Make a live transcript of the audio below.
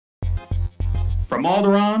From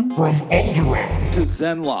Alderaan to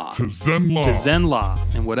Zenla. To Zenla.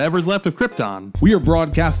 And whatever's left of Krypton. We are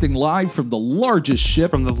broadcasting live from the largest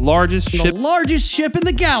ship. from the largest ship. largest ship in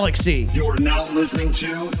the galaxy. You're now listening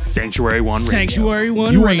to Sanctuary One Radio.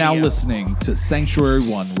 You are now listening to Sanctuary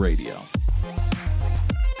One Radio.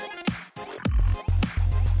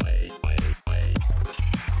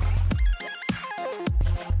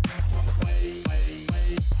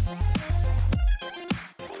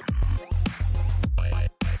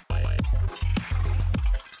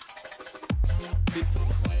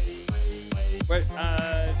 Wait,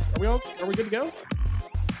 are we good to go?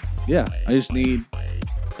 Yeah, I just need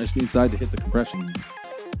Side to hit the compression.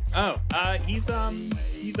 Oh, he's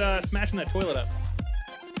smashing that toilet up.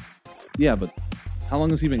 Yeah, but how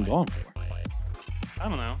long has he been gone for? I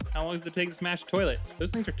don't know. How long does it take to smash a toilet?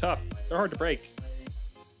 Those things are tough. They're hard to break.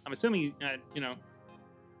 I'm assuming,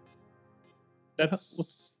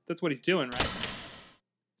 that's what he's doing, right? He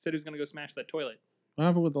said he was going to go smash that toilet. What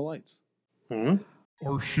happened with the lights?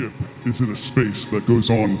 Our ship is in a space that goes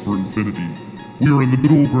on for infinity. We are in the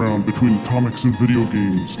middle ground between comics and video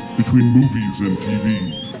games, between movies and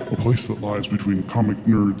TV, a place that lies between comic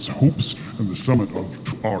nerds' hopes and the summit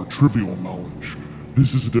of our trivial knowledge.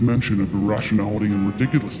 This is a dimension of irrationality and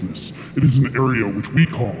ridiculousness. It is an area which we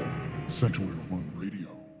call Sanctuary One Radio.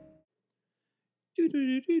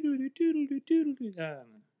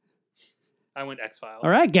 I went X-Files. All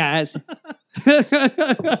right, guys.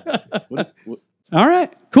 What? All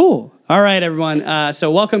right, cool. All right, everyone.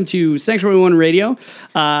 So welcome to Sanctuary One Radio.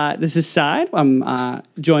 This is Side. I'm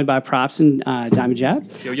joined by Props and Diamond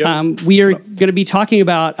Jab. Yo, yo. We are going to be talking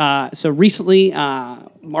about, so recently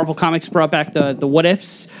Marvel Comics brought back the What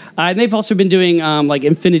Ifs. And they've also been doing like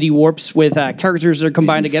Infinity Warps with characters that are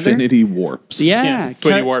combined together. Infinity Warps. Yeah.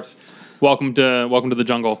 Infinity Warps. Welcome to the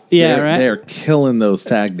jungle. Yeah, they're, right. They're killing those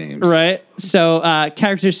tag names. Right. So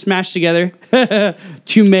characters smashed together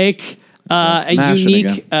to make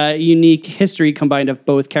a unique history combined of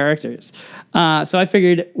both characters. So I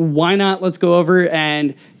figured, why not? Let's go over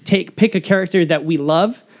and pick a character that we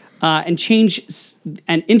love and change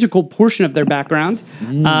an integral portion of their background,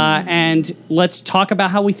 and let's talk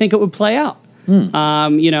about how we think it would play out. I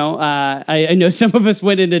know some of us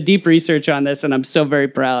went into deep research on this, and I'm so very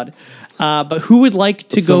proud. But who would like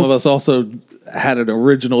to go? Some of us also had an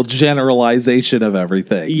original generalization of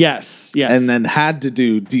everything. Yes. And then had to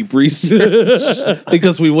do deep research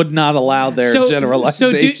because we would not allow their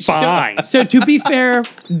generalization. Fine. So to be fair,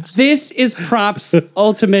 this is Props'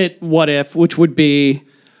 ultimate what if, which would be...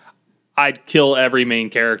 I'd kill every main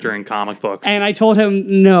character in comic books. And I told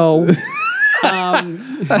him no.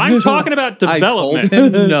 I'm talking about development. I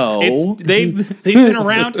told him no. They've been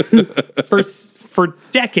around for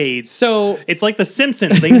decades. So it's like The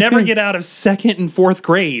Simpsons. They never get out of second and fourth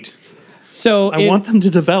grade. So I want them to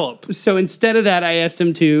develop. So instead of that, I asked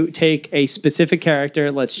him to take a specific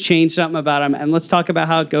character. Let's change something about him, and let's talk about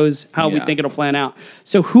how it goes, how we think it'll plan out.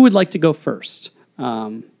 So who would like to go first?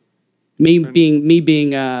 Me being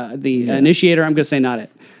the initiator, I'm going to say not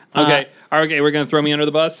it. Okay. Okay, we're going to throw me under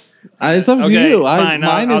the bus? It's up to Okay, you. fine,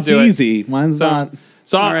 Mine I'll is do it. easy. Mine's not.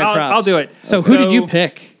 So All right, I'll do it. So who did you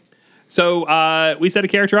pick? So we said a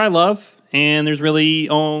character I love, and there's really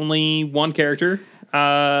only one character.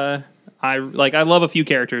 I love a few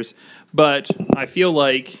characters, but I feel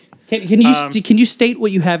like... Can you state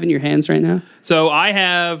what you have in your hands right now? So I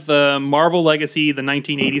have the Marvel Legacy, the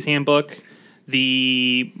 1980s handbook,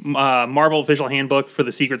 the Marvel official handbook for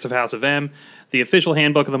the Secrets of House of M, the official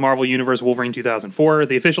handbook of the Marvel Universe Wolverine 2004,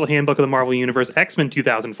 the official handbook of the Marvel Universe X-Men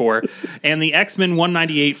 2004, and the X-Men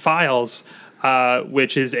 198 Files,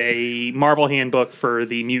 which is a Marvel handbook for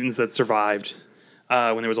the mutants that survived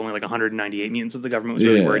when there was only like 198 mutants that the government was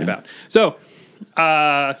really worried about. So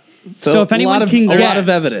if anyone can a guess, lot of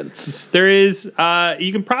evidence. there is,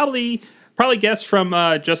 you can probably guess from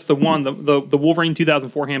just the Wolverine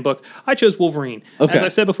 2004 handbook. I chose Wolverine. Okay. As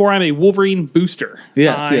I've said before, I'm a Wolverine booster.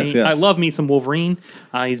 Yes. I love me some Wolverine.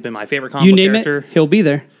 He's been my favorite comic book character. it, he'll be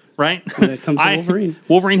there. Right? When it comes to Wolverine.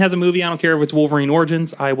 Wolverine has a movie. I don't care if it's Wolverine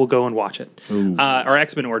Origins. I will go and watch it. Or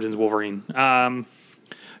X-Men Origins Wolverine.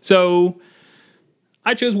 So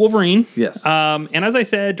I chose Wolverine. Yes. And as I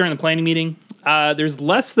said during the planning meeting, there's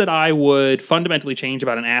less that I would fundamentally change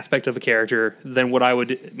about an aspect of a character than what I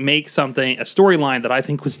would make a storyline that I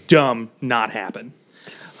think was dumb, not happen.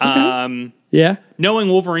 Yeah. Knowing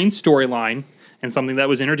Wolverine's storyline and something that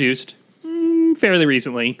was introduced fairly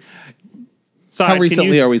recently. How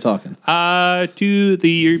recently are we talking? To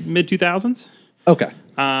the mid 2000s. Okay.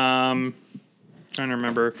 Trying to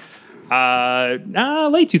remember.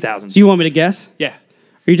 Late 2000s. Do you want me to guess? Yeah.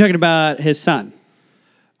 Are you talking about his son?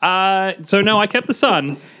 So no, I kept the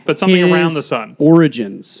sun, but something His around the sun.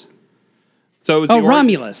 Origins. So it was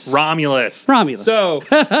Romulus. Romulus. So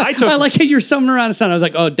I took. I like how you're something around the sun. I was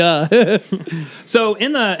like, oh, duh. So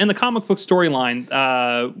in the comic book storyline,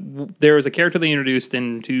 there was a character they introduced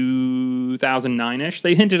in 2009-ish.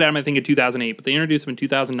 They hinted at him, I think, in 2008, but they introduced him in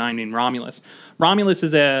 2009 named Romulus. Romulus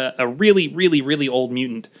is a really, really, really old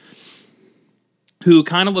mutant who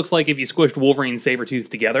kind of looks like if you squished Wolverine and Sabretooth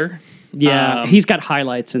together. Yeah, he's got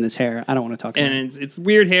highlights in his hair. I don't want to talk about it. And it's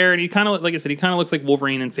weird hair, and he kind of, like I said, he kind of looks like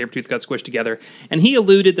Wolverine and Sabretooth got squished together. And he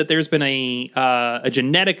alluded that there's been a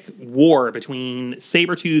genetic war between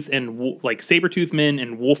Sabretooth and Sabretooth-men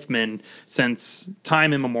and Wolfmen since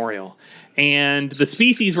time immemorial. And the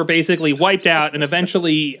species were basically wiped out and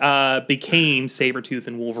eventually became Sabretooth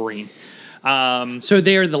and Wolverine. So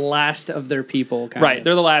they're the last of their people, kind Right, of.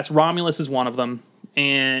 they're the last. Romulus is one of them.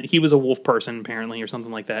 And he was a wolf person, apparently, or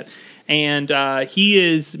something like that. And he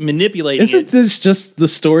is manipulating Isn't this just the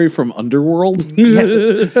story from Underworld?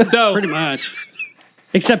 So, Pretty much.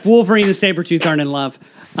 Except Wolverine and Sabretooth aren't in love.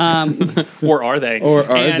 or are they? Or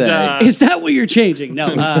are they? Is that what you're changing?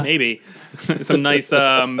 No. Maybe. Some nice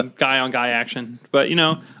guy-on-guy action. But,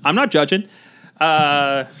 I'm not judging.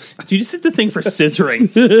 You just hit the thing for scissoring.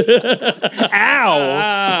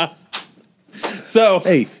 Ow! So,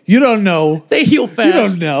 Hey, you don't know. They heal fast. You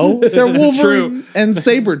don't know. They're Wolverine true. and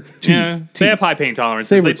Sabretooth. yeah, they have high pain tolerances.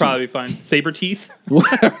 They'd Saber-tooth. probably be fine. Saber teeth?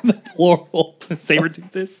 What are the plural?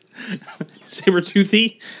 Saber-tooth this?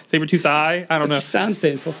 Saber-toothy? Saber-tooth eye? I don't know. Sounds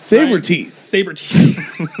painful. Saber teeth. Saber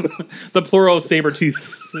teeth. The plural of saber tooth.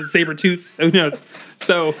 Saber tooth. Who knows?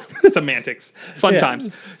 So semantics. Fun Yeah. times.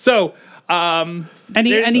 So And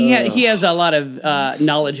he has a lot of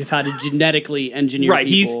knowledge of how to genetically engineer right,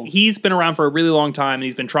 people. he's been around for a really long time, and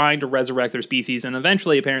he's been trying to resurrect their species, and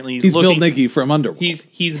eventually, apparently, He's Bill looking. Nighy from Underworld.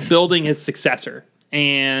 He's building his successor,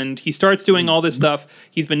 and he starts doing all this stuff.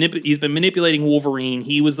 He's been manipulating Wolverine.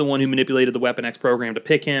 He was the one who manipulated the Weapon X program to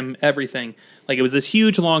pick him. Everything, like, it was this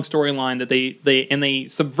huge long storyline that they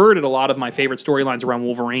subverted a lot of my favorite storylines around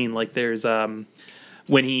Wolverine. Like there's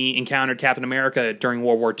when he encountered Captain America during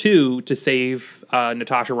World War II to save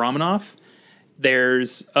Natasha Romanoff.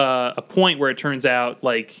 There's a point where it turns out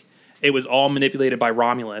like it was all manipulated by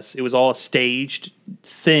Romulus. It was all a staged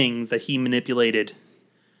thing that he manipulated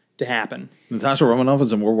to happen. Natasha Romanoff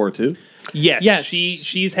was in World War II? Yes.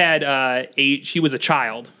 She's had she was a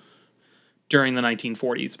child during the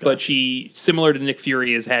 1940s, but she, similar to Nick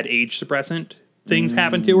Fury, has had age suppressant things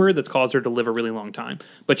happen to her that's caused her to live a really long time.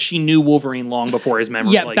 But she knew Wolverine long before his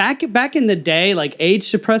memory. Yeah, back in the day, like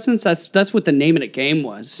age suppressants, that's what the name of the game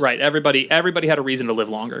was. Right. Everybody had a reason to live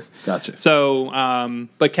longer. Gotcha. So,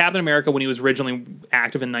 but Captain America, when he was originally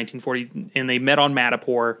active in 1940, and they met on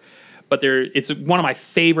Madripoor. But it's one of my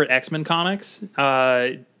favorite X-Men comics.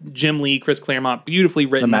 Jim Lee, Chris Claremont, beautifully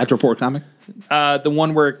The written. Madripoor comic? The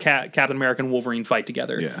one where Captain America and Wolverine fight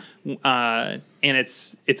together. Yeah. And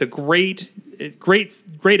it's a great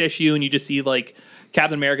issue, and you just see like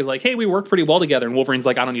Captain America's like, hey, we work pretty well together, and Wolverine's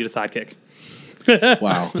like, I don't need a sidekick.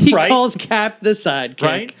 Wow. He Right? calls Cap the sidekick.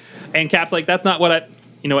 Right? And Cap's like, that's not what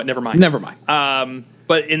you know what, never mind. Never mind.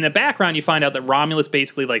 But in the background, you find out that Romulus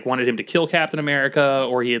basically like wanted him to kill Captain America,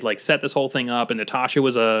 or he had like set this whole thing up. And Natasha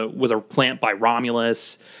was a plant by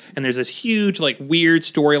Romulus. And there's this huge like weird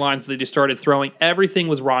storylines that they just started throwing. Everything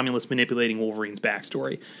was Romulus manipulating Wolverine's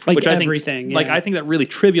backstory, Like I everything, think, yeah. I think that really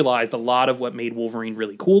trivialized a lot of what made Wolverine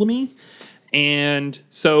really cool to me. And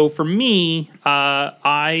so for me,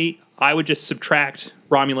 I would just subtract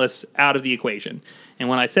Romulus out of the equation. And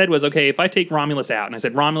what I said was, okay, if I take Romulus out, and I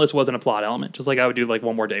said Romulus wasn't a plot element, just like I would do like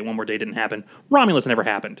One More Day didn't happen. Romulus never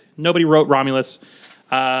happened. Nobody wrote Romulus.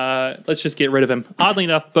 Let's just get rid of him. Oddly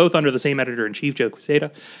enough, both under the same editor-in-chief, Joe Quesada.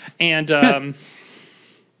 And so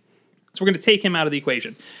we're going to take him out of the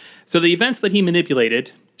equation. So the events that he manipulated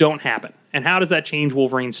don't happen. And how does that change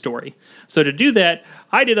Wolverine's story? So to do that,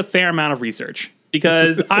 I did a fair amount of research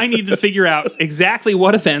because I needed to figure out exactly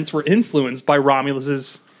what events were influenced by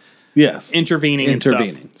Romulus's Yes. intervening. And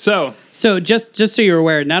stuff. So just so you're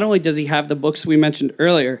aware, not only does he have the books we mentioned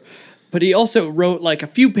earlier, but he also wrote like a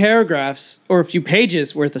few paragraphs or a few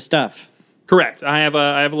pages worth of stuff. Correct. I have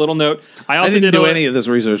a little note. I didn't do any of this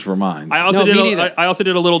research for mine. I also No, me neither. I also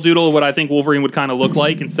did a little doodle of what I think Wolverine would kind of look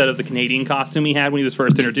like instead of the Canadian costume he had when he was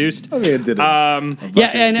first introduced. Okay, it did it.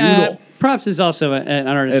 Yeah, and Props is also an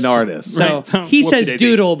artist. An artist. So Right, so he says whoopsie-daisy.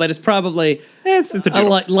 doodle, but it's probably It's a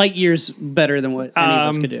doodle. light years better than what any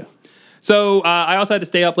of us could do. So I also had to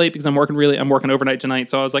stay up late because I'm working overnight tonight.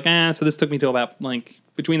 So I was like, so this took me till about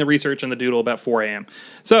between the research and the doodle about 4 a.m.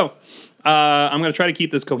 So I'm going to try to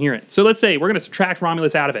keep this coherent. So let's say we're going to subtract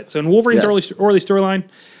Romulus out of it. So in Wolverine's early storyline,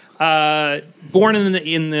 born in the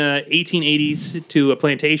 1880s to a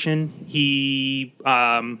plantation,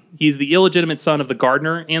 he's the illegitimate son of the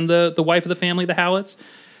gardener and the wife of the family, the Howletts.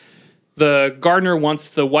 The gardener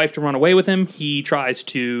wants the wife to run away with him. He tries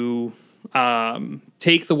to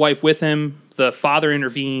take the wife with him. The father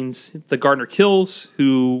intervenes. The gardener kills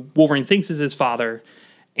who Wolverine thinks is his father,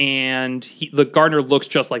 and the gardener looks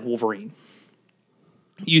just like Wolverine.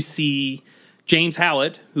 You see James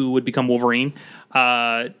Howlett, who would become Wolverine,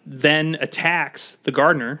 then attacks the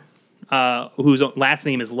gardener, whose last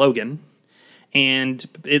name is Logan, and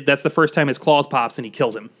that's the first time his claws pops and he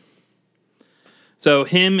kills him. So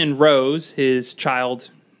him and Rose, his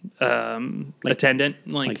child attendant,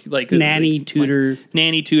 nanny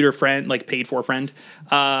tutor friend, paid for friend,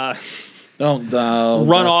 run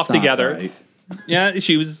off together. Right. Yeah,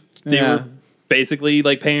 they were basically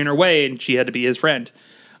paying her way, and she had to be his friend.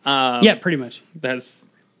 Yeah, pretty much.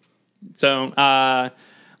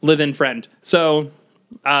 Live-in friend. So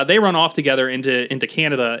they run off together into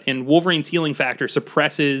Canada, and Wolverine's healing factor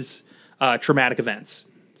suppresses traumatic events.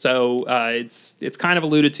 So it's kind of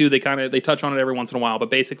alluded to. They touch on it every once in a while, but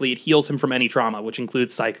basically it heals him from any trauma, which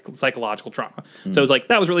includes psychological trauma. So it's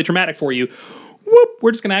that was really traumatic for you. Whoop!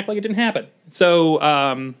 We're just gonna act like it didn't happen.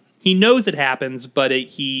 So he knows it happens, but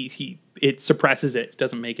it suppresses it. It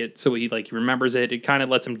doesn't make it so he remembers it. It kind of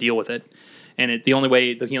lets him deal with it. And the only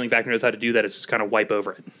way the healing factor knows how to do that is just kind of wipe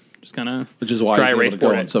over it. Just kind of which is why he's able to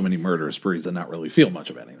go on so many murderous sprees and not really feel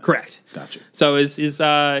much of anything. Correct. Gotcha. So his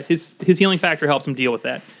healing factor helps him deal with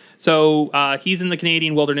that. So he's in the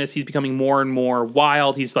Canadian wilderness. He's becoming more and more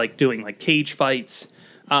wild. He's doing cage fights,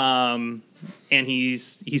 and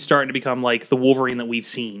he's starting to become the Wolverine that we've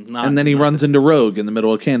seen. And then he runs into Rogue in the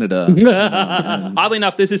middle of Canada. Oddly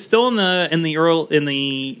enough, this is still in the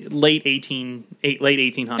late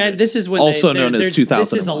 1800s. And this is when also known as 2000.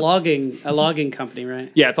 This is a logging company,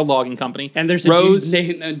 right? Yeah, it's a logging company. And there's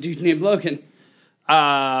a dude named Logan.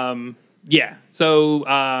 Yeah.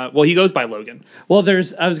 So, he goes by Logan. Well, I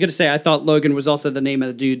was going to say, I thought Logan was also the name of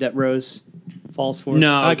the dude that Rose falls for.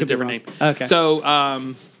 No, it's a different name. Okay.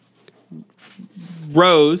 So,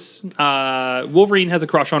 Rose, Wolverine has a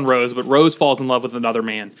crush on Rose, but Rose falls in love with another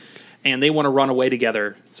man, and they want to run away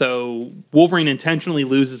together. So Wolverine intentionally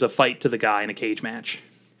loses a fight to the guy in a cage match.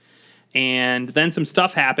 And then some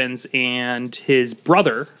stuff happens, and his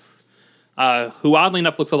brother, who oddly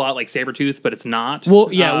enough looks a lot like Sabretooth, but it's not. Well,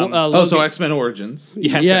 yeah. So X-Men Origins.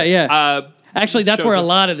 Yeah. Actually, that's where a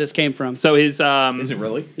lot of this came from. So his is it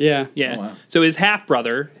really? Yeah. Yeah. Oh, wow. So his half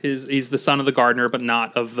brother he's the son of the gardener, but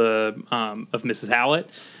not of the of Mrs. Howlett.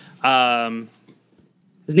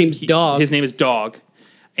 His name's Dog. His name is Dog,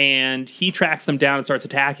 and he tracks them down and starts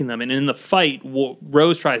attacking them. And in the fight,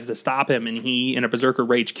 Rose tries to stop him, and he, in a berserker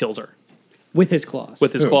rage, kills her with his claws.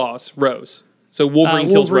 Claws, Rose. So Wolverine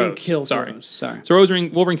kills Rose. Sorry. So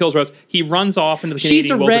Wolverine kills Rose. He runs off into the Canadian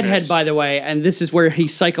She's a wilderness. redhead, by the way, and this is where he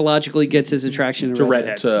psychologically gets his attraction to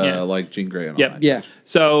redheads. Like Jean Grey and all that. Yeah.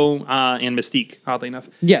 So, and Mystique, oddly enough.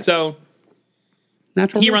 Yes. So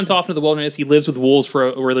Natural. He runs off into the wilderness. He lives with wolves for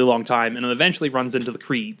a really long time, and eventually runs into the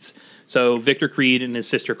Creeds. So Victor Creed and his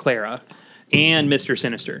sister Clara, and Mr.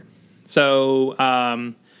 Sinister. So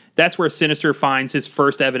that's where Sinister finds his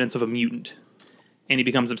first evidence of a mutant, and he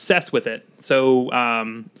becomes obsessed with it.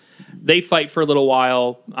 So they fight for a little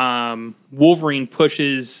while. Wolverine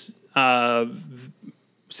pushes Sabretooth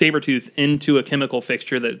into a chemical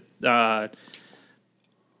fixture that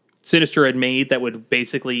Sinister had made that would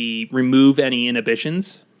basically remove any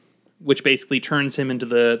inhibitions, which basically turns him into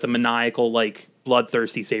the maniacal,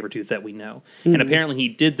 bloodthirsty Sabretooth that we know. Mm-hmm. And apparently he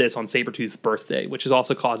did this on Sabretooth's birthday, which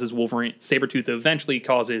also causes Sabretooth to eventually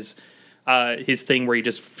causes his thing where he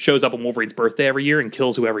just shows up on Wolverine's birthday every year and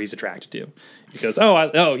kills whoever he's attracted to. He goes,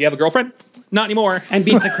 oh, you have a girlfriend? Not anymore. And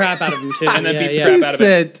beats the crap out of him, too. And then beats the crap out of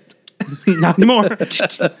him. Not anymore.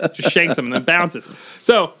 Just shanks him and then bounces.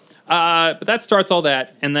 So, but that starts all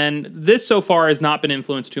that. And then this so far has not been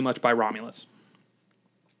influenced too much by Romulus.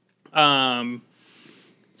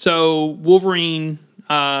 So Wolverine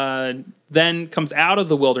then comes out of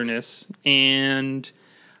the wilderness and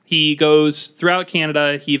he goes throughout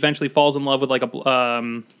Canada. He eventually falls in love with he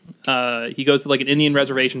goes to an Indian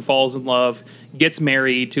reservation, falls in love, gets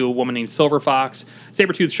married to a woman named Silver Fox.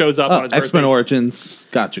 Sabretooth shows up on his X-Men birthday. Origins.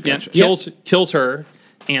 Gotcha. Kills her,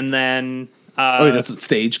 and then He doesn't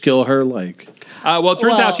stage kill her? Well, it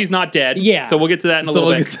turns out she's not dead. Yeah. So we'll get to that in a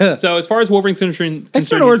little bit. So as far as Wolverine's concerned,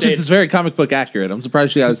 X-Men Origins is very comic book accurate. I'm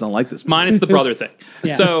surprised you guys don't like this movie. Minus the brother thing.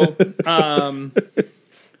 Yeah. So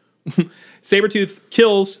Sabretooth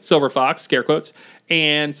kills Silver Fox, scare quotes,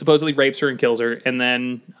 and supposedly rapes her and kills her. And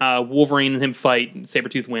then Wolverine and him fight. And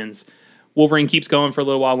Sabretooth wins. Wolverine keeps going for a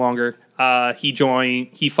little while longer.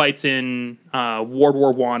 He fights in World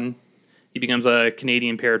War I. He becomes a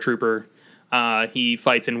Canadian paratrooper. He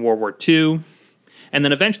fights in World War II. And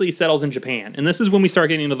then eventually he settles in Japan. And this is when we start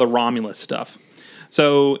getting into the Romulus stuff.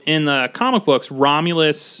 So in the comic books,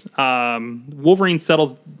 Romulus, Wolverine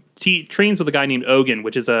trains with a guy named Ogun,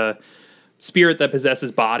 which is a spirit that possesses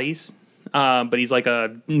bodies. But he's like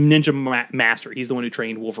a ninja master. He's the one who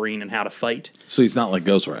trained Wolverine in how to fight. So he's not like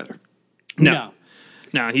Ghost Rider.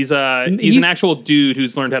 No, he's an actual dude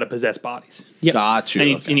who's learned how to possess bodies. Yep. Got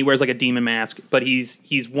you. And he wears like a demon mask, but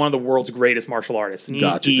he's one of the world's greatest martial artists. And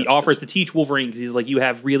he offers to teach Wolverine because he's like, you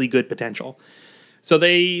have really good potential. So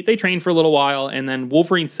they train for a little while, and then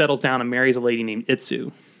Wolverine settles down and marries a lady named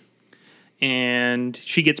Itsu. And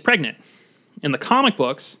she gets pregnant. In the comic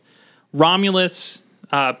books, Romulus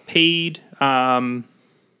took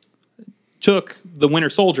the Winter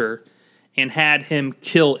Soldier and had him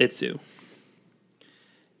kill Itsu.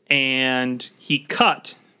 And he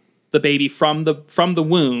cut the baby from the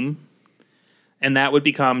womb, and that would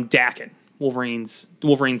become Daken, Wolverine's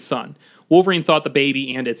son. Wolverine thought the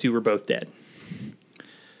baby and Itsu were both dead.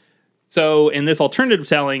 So in this alternative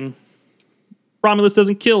telling, Romulus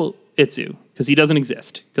doesn't kill Itsu because he doesn't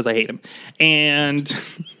exist, because I hate him. And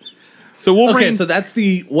so Wolverine. Okay, so that's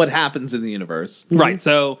what happens in the universe, right?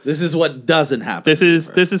 So this is what doesn't happen. This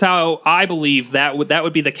is how I believe that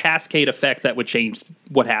would be the cascade effect that would change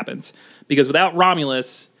what happens, because without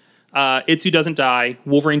Romulus, Itsu doesn't die.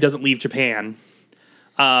 Wolverine doesn't leave Japan.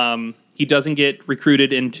 He doesn't get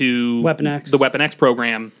recruited into the Weapon X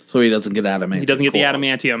program. So he doesn't get adamantium. He doesn't get the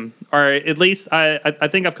adamantium, or at least I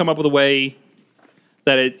think I've come up with a way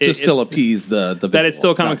that it still appease the that it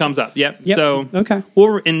still kind of comes up. Yep. So okay.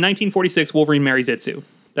 In 1946, Wolverine marries Itsu.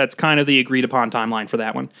 That's kind of the agreed upon timeline for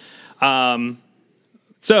that one.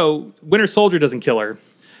 So Winter Soldier doesn't kill her.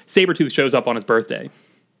 Sabretooth shows up on his birthday.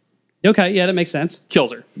 Okay, yeah, that makes sense.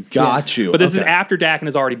 Kills her. Got you. But this is after Daken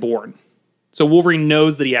is already born. So Wolverine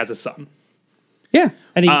knows that he has a son. Yeah,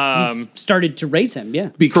 and he's started to raise him, yeah.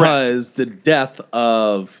 Because the death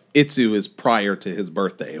of Itsu is prior to his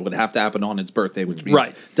birthday. It would have to happen on his birthday, which means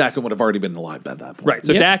Daken would have already been alive by that point. Right,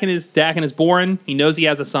 so Daken is born. He knows he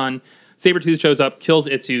has a son. Sabretooth shows up, kills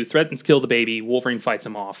Itsu, threatens to kill the baby. Wolverine fights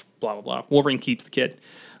him off, blah, blah, blah. Wolverine keeps the kid.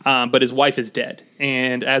 But his wife is dead.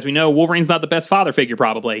 And as we know, Wolverine's not the best father figure,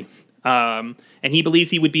 probably. And he believes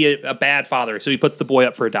he would be a bad father, so he puts the boy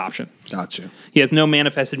up for adoption. Gotcha. He has no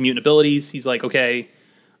manifested mutant abilities. He's like, okay,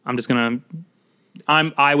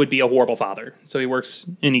 I would be a horrible father. So he works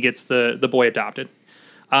and he gets the boy adopted.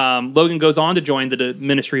 Logan goes on to join the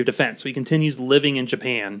Ministry of Defense. So he continues living in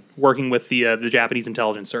Japan, working with the Japanese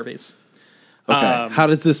intelligence surveys. Okay. How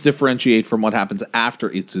does this differentiate from what happens after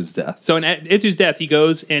Itsu's death? So in Itsu's death, he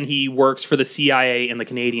goes and he works for the CIA and the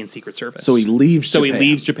Canadian Secret Service. So he leaves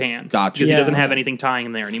Japan. Gotcha. Because he doesn't have anything tying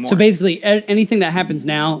him there anymore. So basically, anything that happens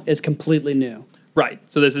now is completely new. Right.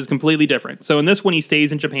 So this is completely different. So in this one, he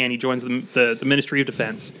stays in Japan. He joins the Ministry of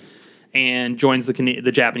Defense and joins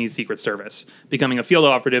the Japanese Secret Service, becoming a field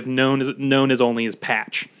operative known as only as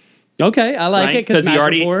Patch. Okay, I like it because he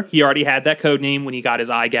already had that code name when he got his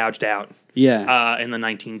eye gouged out. Yeah. In the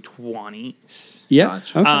 1920s. Yeah.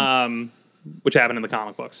 Gotcha. Okay. Which happened in the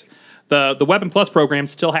comic books. The Weapon Plus program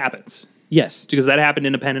still happens. Yes. Because that happened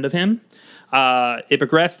independent of him. It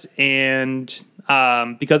progressed, and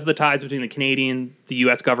because of the ties between the Canadian, the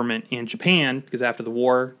U.S. government, and Japan, because after the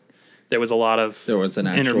war, there was a lot of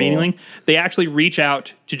intermingling, they actually reach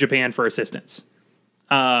out to Japan for assistance.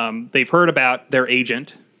 They've heard about their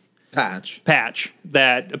agent, Patch,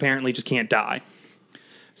 that apparently just can't die.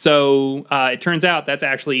 So it turns out that's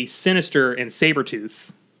actually Sinister and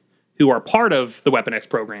Sabretooth, who are part of the Weapon X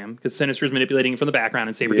program, because Sinister is manipulating from the background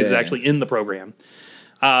and Sabretooth is actually in the program,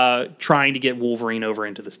 trying to get Wolverine over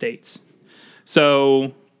into the States.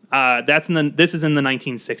 So this is in the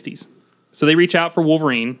 1960s. So they reach out for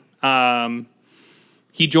Wolverine.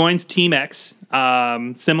 He joins Team X,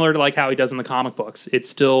 similar to like how he does in the comic books. It's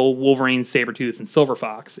still Wolverine, Sabretooth, and Silver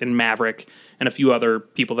Fox, and Maverick, and a few other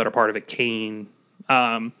people that are part of it, Kane.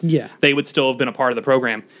 They would still have been a part of the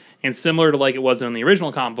program. And similar to like it was in the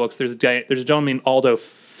original comic books, there's a gentleman named Aldo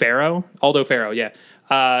Farrow,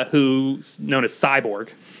 who's known as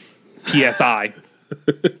Cyborg, PSI,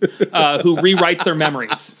 who rewrites their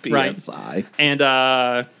memories, right? PSI. And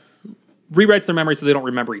rewrites their memory so they don't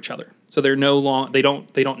remember each other. So they're they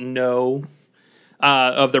don't know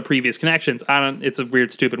of their previous connections. It's a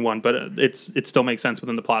weird, stupid one, but it still makes sense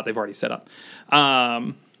within the plot they've already set up.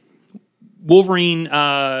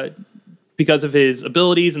 Wolverine, because of his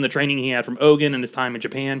abilities and the training he had from Ogun and his time in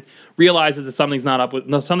Japan, realizes that something's not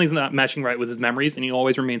meshing right with his memories, and he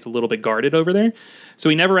always remains a little bit guarded over there. So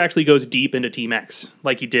he never actually goes deep into Team X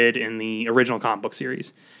like he did in the original comic book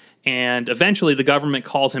series. And eventually the government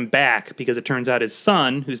calls him back because it turns out his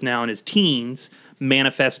son, who's now in his teens,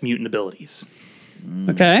 manifests mutant abilities.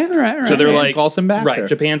 Okay, all right. So they're like, calls him back. Right. Or?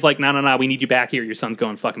 Japan's like, no, we need you back here. Your son's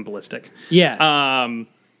going fucking ballistic. Yes.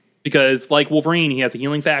 Because like Wolverine, he has a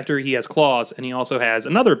healing factor, he has claws, and he also has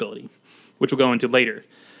another ability, which we'll go into later.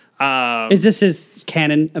 Is this his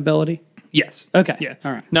canon ability? Yes. Okay. Yeah.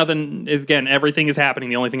 All right. Nothing is, again, everything is happening.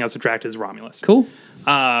 The only thing I've subtracted is Romulus. Cool.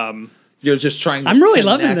 You're just trying to I'm really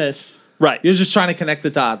connect. loving this. Right. You're just trying to connect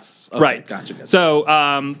the dots. Okay, Right. Gotcha. So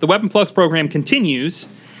the Weapon Flux program continues,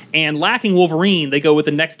 and lacking Wolverine, they go with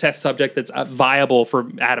the next test subject that's viable for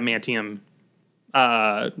adamantium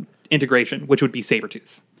integration, which would be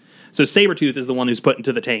Sabretooth. So Sabretooth is the one who's put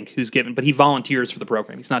into the tank, but he volunteers for the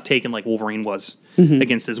program. He's not taken like Wolverine was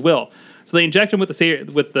against his will. So they inject him with the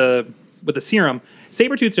serum.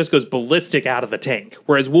 Sabretooth just goes ballistic out of the tank,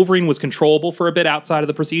 whereas Wolverine was controllable for a bit outside of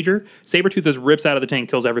the procedure. Sabretooth just rips out of the tank,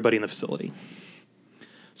 kills everybody in the facility.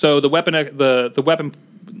 So the weapon,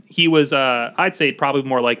 he was, I'd say probably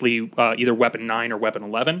more likely either Weapon 9 or Weapon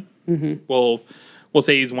 11. We'll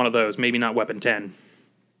say he's one of those, maybe not Weapon 10.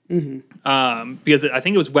 Because I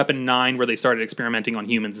think it was Weapon 9 where they started experimenting on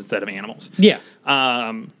humans instead of animals. Yeah.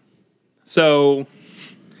 So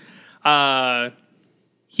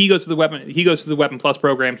he goes to the Weapon Plus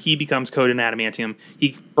program. He becomes coated in adamantium.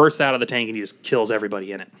 He bursts out of the tank and he just kills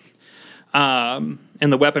everybody in it. And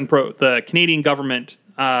the Canadian government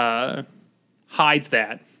hides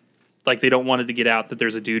that, like they don't want it to get out that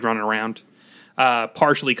there's a dude running around.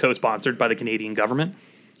 Partially co-sponsored by the Canadian government.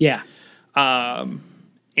 Yeah.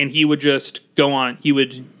 And he would just go on. He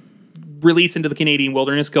would release into the Canadian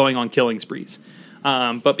wilderness, going on killing sprees.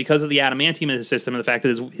 But because of the adamantium in his system and the fact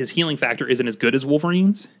that his healing factor isn't as good as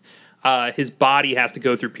Wolverine's, his body has to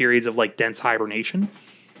go through periods of like dense hibernation,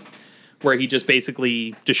 where he just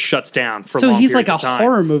basically just shuts down for long periods of time. So he's like a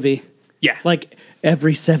horror movie. Yeah. Like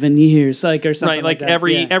every 7 years, like or something. Right, like that.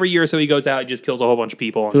 every year or so he goes out, he just kills a whole bunch of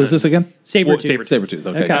people. Who is this again? Sabretooth. Sabretooth.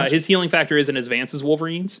 Okay. Okay. His healing factor isn't as advanced as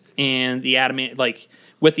Wolverine's, and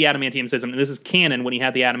with the adamantium system, and this is canon, when he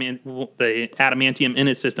had the adamantium in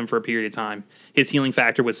his system for a period of time, his healing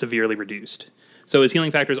factor was severely reduced. So his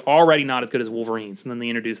healing factor is already not as good as Wolverine's, and then they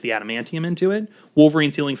introduced the adamantium into it.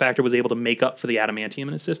 Wolverine's healing factor was able to make up for the adamantium in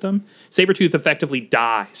his system. Sabretooth effectively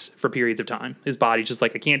dies for periods of time. His body's just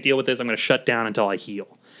like, I can't deal with this, I'm going to shut down until I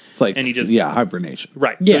heal. It's like, and he just, hibernation.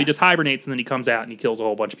 Right. Yeah. So he just hibernates, and then he comes out and he kills a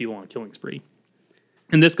whole bunch of people on a killing spree.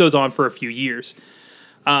 And this goes on for a few years.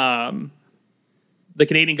 The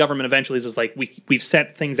Canadian government eventually is just like, we've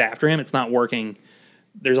sent things after him, it's not working.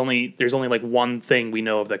 There's only like one thing we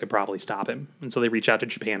know of that could probably stop him. And so they reach out to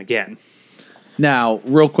Japan again. Now,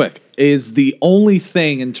 real quick, is the only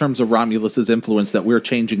thing in terms of Romulus's influence that we're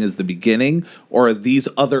changing is the beginning, or are these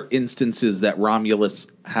other instances that Romulus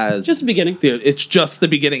has? Just the beginning. It's just the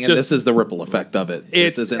beginning, and this is the ripple effect of it.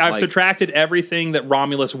 I've subtracted everything that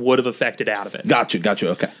Romulus would have affected out of it. Gotcha.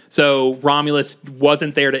 Okay. So Romulus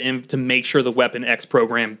wasn't there to make sure the Weapon X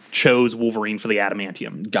program chose Wolverine for the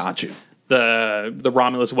adamantium. Got you. The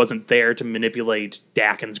Romulus wasn't there to manipulate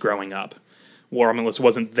Daken's growing up. Romulus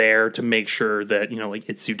wasn't there to make sure that, like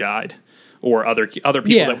Itsu died, or other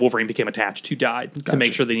people that Wolverine became attached to died, to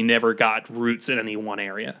make sure that he never got roots in any one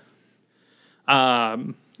area.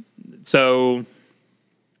 So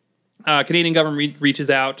Canadian government reaches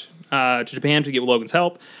out to Japan to get Logan's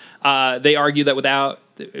help. They argue that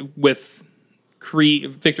with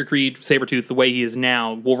Victor Creed, Sabretooth, the way he is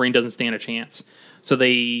now, Wolverine doesn't stand a chance. So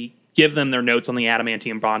they give them their notes on the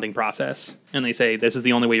adamantium bonding process, and they say, this is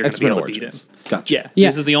the only way you're going to be able to beat him. Gotcha. Yeah,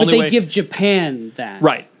 this is the only way. But they give Japan that.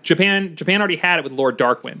 Right. Japan already had it with Lord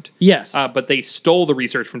Darkwind. Yes. But they stole the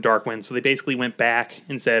research from Darkwind, so they basically went back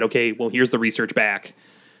and said, okay, well, here's the research back.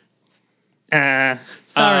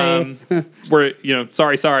 Sorry.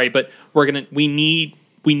 Sorry, but we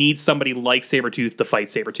need somebody like Sabretooth to fight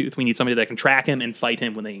Sabretooth. We need somebody that can track him and fight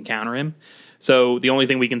him when they encounter him. So the only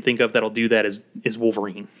thing we can think of that'll do that is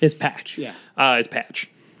Wolverine. Is Patch, yeah. Is Patch.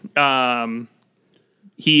 So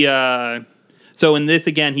in this,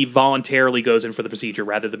 again, he voluntarily goes in for the procedure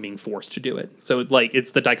rather than being forced to do it. So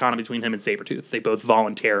it's the dichotomy between him and Sabretooth. They both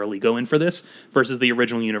voluntarily go in for this versus the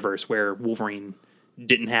original universe where Wolverine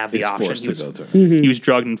didn't have the option. Forced to go through. He was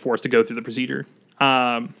drugged and forced to go through the procedure.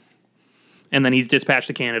 And then he's dispatched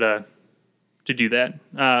to Canada to do that,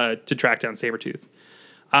 to track down Sabretooth.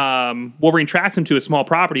 Wolverine tracks him to a small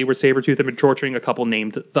property where Sabretooth had been torturing a couple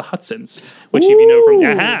named the Hudsons, which if you know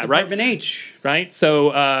from right? Department H. Right?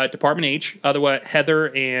 So Department H, otherwise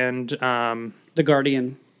Heather and The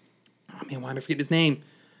Guardian. oh man, why am I forgetting his name?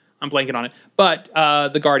 I'm blanking on it. But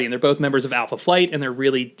the Guardian, they're both members of Alpha Flight, and they're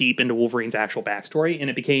really deep into Wolverine's actual backstory. And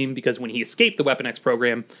it became because when he escaped the Weapon X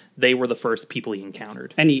program, they were the first people he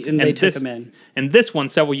encountered. And they took him in. And this one,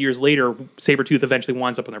 several years later, Sabretooth eventually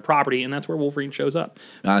winds up on their property, and that's where Wolverine shows up.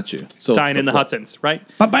 Got you. So Dying in the Hudsons, right?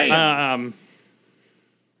 Bye-bye.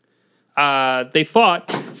 They fought.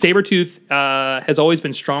 Sabretooth has always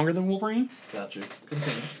been stronger than Wolverine. Got you.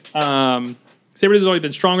 Continue. Sabretooth has always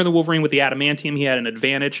been stronger than Wolverine. With the adamantium, he had an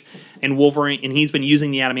advantage, and he's been using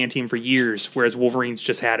the adamantium for years, whereas Wolverine's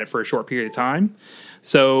just had it for a short period of time.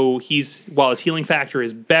 So while his healing factor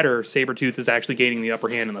is better, Sabretooth is actually gaining the upper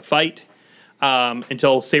hand in the fight,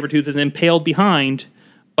 until Sabretooth is impaled behind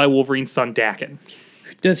by Wolverine's son Daken.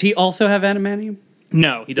 Does he also have adamantium?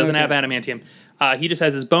 No, he doesn't have adamantium. He just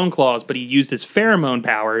has his bone claws, but he used his pheromone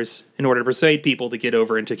powers in order to persuade people to get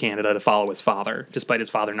over into Canada to follow his father, despite his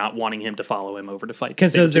father not wanting him to follow him over to fight.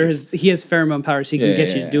 Because he has pheromone powers. He can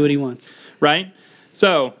get you to do what he wants. Right?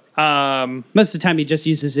 So, most of the time he just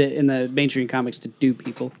uses it in the mainstream comics to do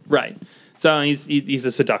people. right. So he's a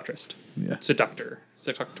seductress. Yeah. Seductor.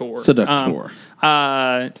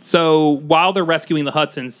 So while they're rescuing the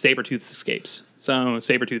Hudsons, Sabretooth escapes. So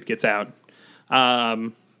Sabretooth gets out.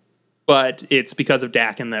 But it's because of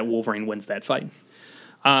Daken that Wolverine wins that fight.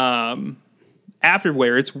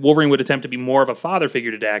 Afterwards, Wolverine would attempt to be more of a father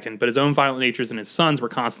figure to Daken, but his own violent natures and his sons were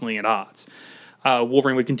constantly at odds.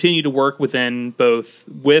 Wolverine would continue to work with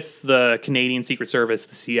the Canadian Secret Service,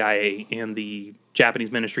 the CIA, and the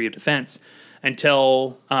Japanese Ministry of Defense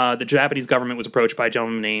until the Japanese government was approached by a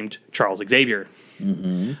gentleman named Charles Xavier,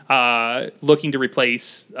 looking to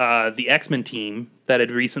replace the X-Men team that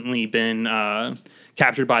had recently been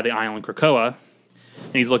captured by the island Krakoa,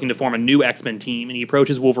 and he's looking to form a new X-Men team, and he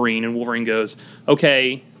approaches Wolverine, and Wolverine goes,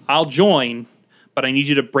 okay, I'll join, but I need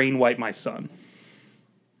you to brainwipe my son.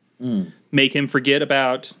 Make him forget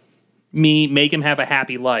about me, make him have a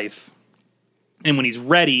happy life, and when he's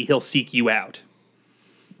ready, he'll seek you out.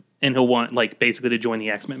 And he'll want, basically to join the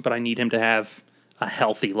X-Men, but I need him to have a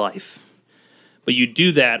healthy life. But you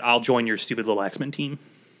do that, I'll join your stupid little X-Men team.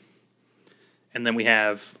 And then we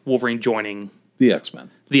have Wolverine joining the X-Men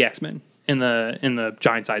in the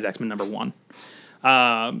giant size X-Men #1.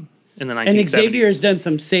 In the 1970s. And Xavier has done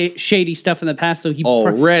some shady stuff in the past, so he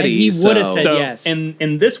would have said yes.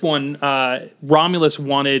 In this one, Romulus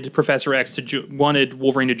wanted wanted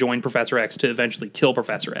Wolverine to join Professor X to eventually kill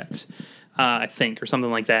Professor X, I think, or something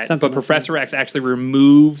like that. But Professor X actually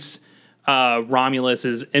removes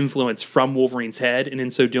Romulus's influence from Wolverine's head, and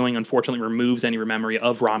in so doing, unfortunately, removes any memory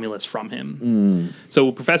of Romulus from him.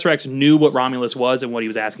 So Professor X knew what Romulus was and what he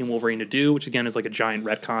was asking Wolverine to do, which again is like a giant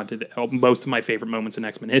retcon to most of my favorite moments in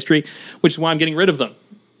X-Men history, which is why I'm getting rid of them.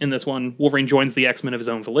 In this one, Wolverine joins the X-Men of his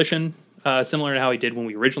own volition, similar to how he did when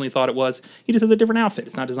we originally thought it was. He just has a different outfit.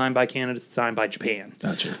 It's not designed by Canada, it's designed by Japan.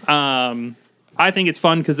 Gotcha. I think it's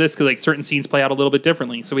fun because certain scenes play out a little bit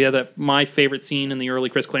differently. So we have my favorite scene in the early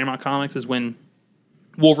Chris Claremont comics is when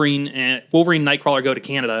Wolverine and Nightcrawler go to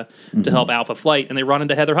Canada to help Alpha Flight, and they run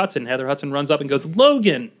into Heather Hudson. Heather Hudson runs up and goes,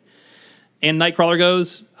 "Logan," and Nightcrawler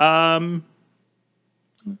goes,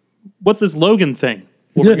 "What's this Logan thing?"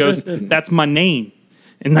 Wolverine goes, "That's my name,"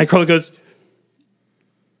 and Nightcrawler goes,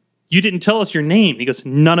 "You didn't tell us your name." He goes,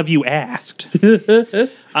 "None of you asked."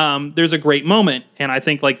 There's a great moment, and I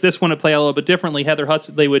think this one would play a little bit differently. Heather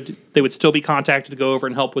Hudson, they would still be contacted to go over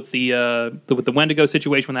and help with the Wendigo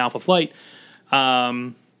situation with Alpha Flight,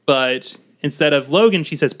 but instead of Logan,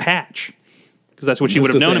 she says Patch, because that's what she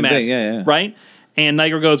would have known him as, right? And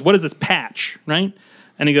Nightcrawler goes, "What is this Patch?" Right?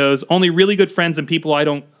 And he goes, "Only really good friends and people I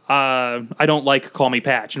don't like call me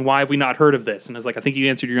Patch. And why have we not heard of this?" And I was like, "I think you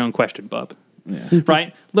answered your own question, bub." Yeah.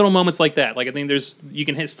 Right? Little moments like that. I think you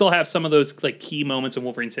can still have some of those key moments in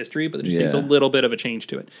Wolverine's history, but there just seems a little bit of a change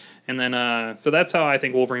to it. And then, so that's how I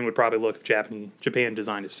think Wolverine would probably look if Japan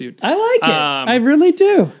designed a suit. I like it. I really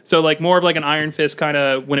do. So more of an Iron Fist kind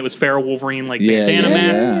of when it was Feral Wolverine, bandana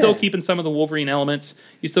mask, still keeping some of the Wolverine elements.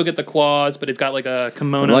 You still get the claws, but it's got a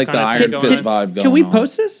kimono. I like the Iron Fist vibe going on. Can we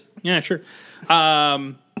post this? Yeah, sure.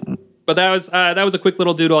 But that was a quick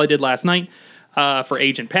little doodle I did last night. For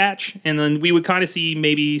Agent Patch, and then we would kind of see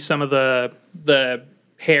maybe some of the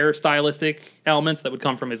hair stylistic elements that would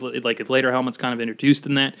come from his later helmets kind of introduced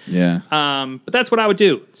in that. Yeah. But that's what I would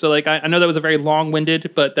do. So like I know that was a very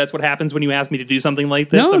long-winded, but that's what happens when you ask me to do something like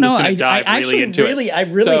this. I'm just going to dive really into it. I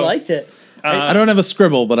really liked it. I don't have a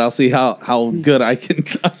scribble, but I'll see how good I can,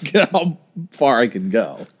 how far I can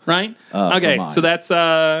go. Right? Okay, so that's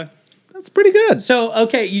pretty good. So,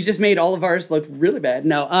 okay, you just made all of ours look really bad.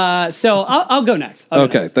 No, so I'll go next.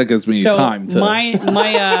 That gives me time to.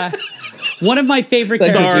 My one of my favorite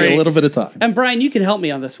that characters. gives me a little bit of time. And Brian, you can help me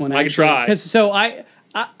on this one. I can try. Because so I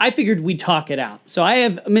figured we'd talk it out. So I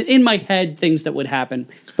have in my head things that would happen.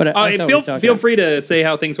 But feel free to say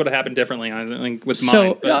how things would have happened differently. I think with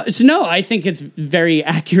mine. So no, I think it's very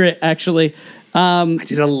accurate actually. I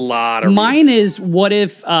did a lot of mine is what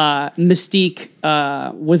if Mystique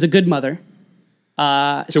was a good mother.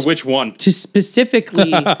 To which one? To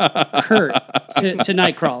specifically Kurt to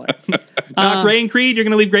Nightcrawler. Not Graydon Creed. You're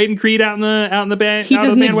going to leave Graydon Creed out in the band. He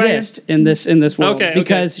doesn't exist in this world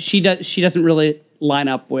because she doesn't really line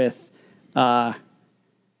up with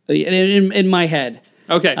in my head.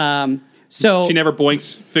 Okay. So she never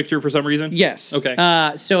boinks Victor for some reason. Yes.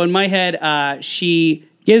 Okay. So in my head, she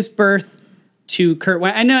gives birth to Kurt.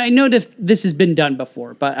 I know this has been done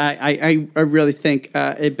before, but I really think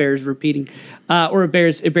it bears repeating, or it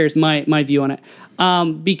bears my view on it,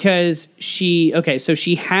 because she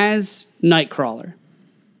has Nightcrawler,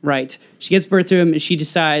 right? She gives birth to him, and she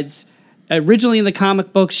decides. Originally in the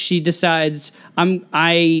comic books, she decides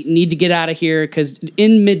I need to get out of here because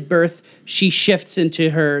in mid-birth she shifts into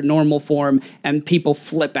her normal form and people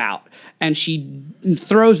flip out, and she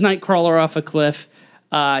throws Nightcrawler off a cliff.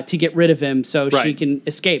 To get rid of him so she can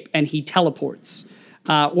escape, and he teleports,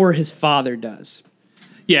 or his father does.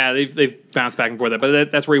 Yeah, they've bounced back and forth,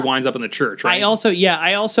 but that's where he winds up in the church, right? I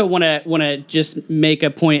also want to just make a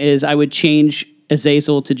point is I would change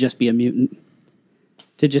Azazel to just be a mutant.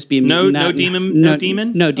 To just be a mutant. No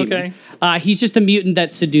demon. Okay. He's just a mutant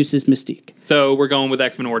that seduces Mystique. So we're going with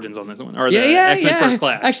X-Men Origins on this one, or the X-Men First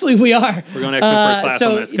Class. Actually, we are. We're going X-Men First Class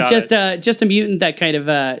on this. Just a mutant that kind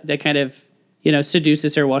of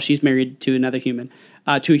seduces her while she's married to another human,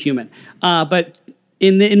 to a human. But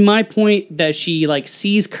in my point that she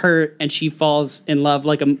sees Kurt and she falls in love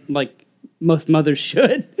like most mothers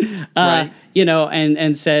should, right.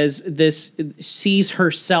 And says this, sees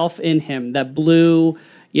herself in him. That Blue,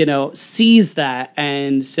 sees that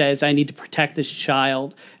and says, I need to protect this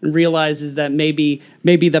child, and realizes that maybe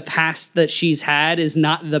the past that she's had is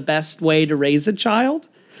not the best way to raise a child.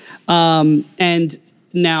 And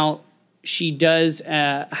now she does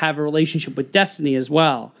have a relationship with Destiny as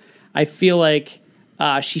well. I feel like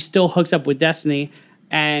she still hooks up with Destiny,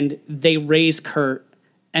 and they raise Kurt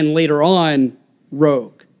and later on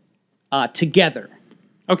Rogue together.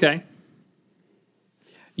 Okay.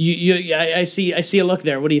 I see a look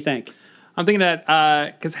there. What do you think? I'm thinking that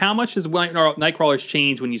because how much does Nightcrawler's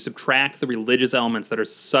change when you subtract the religious elements that are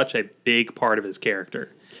such a big part of his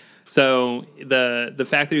character? So the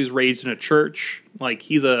fact that he was raised in a church,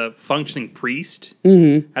 he's a functioning priest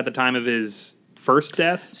at the time of his first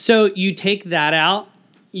death. So you take that out.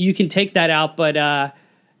 You can take that out, but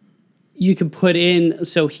you can put in.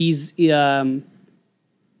 So he's.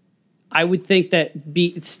 I would think that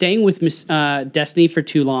staying with Destiny for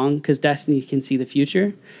too long, because Destiny can see the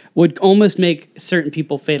future, would almost make certain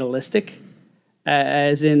people fatalistic,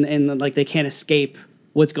 as in they can't escape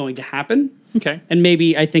what's going to happen. Okay. And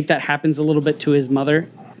maybe I think that happens a little bit to his mother.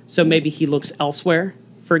 So maybe he looks elsewhere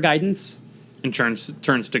for guidance. And turns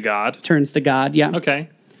to God. Turns to God, yeah. Okay.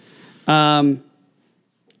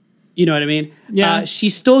 You know what I mean? Yeah.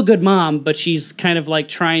 She's still a good mom, but she's kind of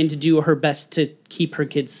trying to do her best to keep her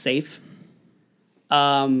kids safe.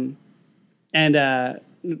 And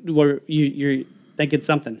you're thinking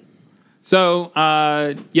something. So,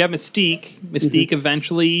 you have Mystique. Mystique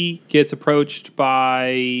eventually gets approached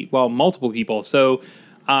by, multiple people. So,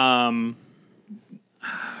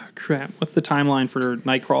 crap, what's the timeline for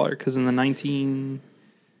Nightcrawler? Because in the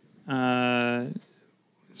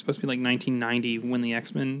it's supposed to be 1990 when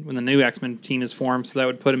the new X-Men team is formed. So that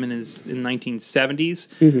would put him in the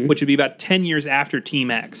 1970s, which would be about 10 years after Team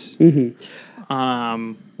X, when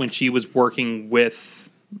she was working with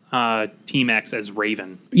Team X as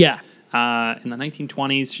Raven. Yeah. In the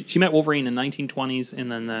 1920s, she met Wolverine in the 1920s, and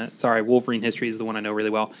then Wolverine history is the one I know really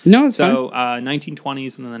well. No, it's so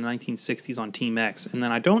 1920s and then the 1960s on Team X, and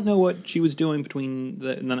then I don't know what she was doing between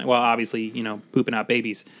obviously pooping out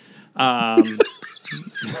babies. In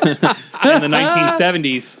the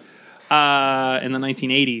 1970s, in the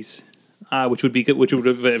 1980s, which would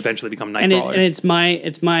eventually become Nightcrawler. It's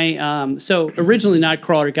my so originally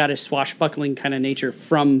Nightcrawler got his swashbuckling kind of nature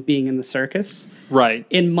from being in the circus. Right.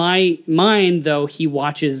 In my mind, though, he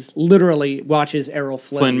literally watches Errol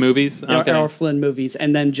Flynn movies, Errol Flynn movies,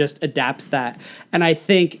 and then just adapts that. And I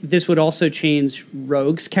think this would also change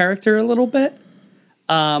Rogue's character a little bit.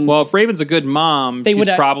 Well, if Raven's a good mom, she's would,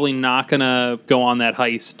 probably not going to go on that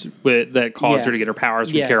heist that caused her to get her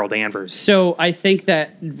powers from Carol Danvers. So I think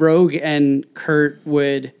that Rogue and Kurt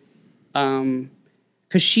would, because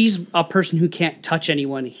she's a person who can't touch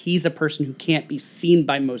anyone. He's a person who can't be seen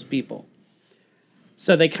by most people.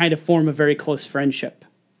 So they kind of form a very close friendship.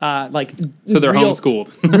 So they're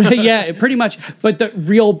homeschooled. Yeah, pretty much. But a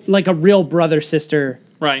real brother-sister,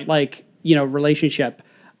 right? Relationship.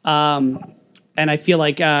 And I feel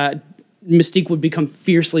like Mystique would become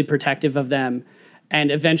fiercely protective of them. And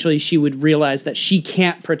eventually she would realize that she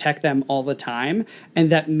can't protect them all the time. And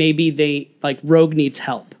that maybe Rogue needs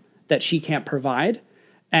help that she can't provide.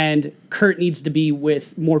 And Kurt needs to be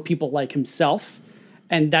with more people like himself.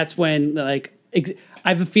 And that's when, I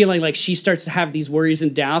have a feeling like she starts to have these worries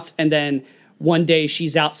and doubts. And then one day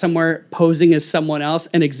she's out somewhere posing as someone else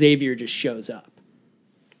and Xavier just shows up.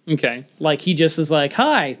 Okay. He just is like,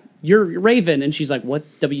 hi, you're Raven. And she's like, what,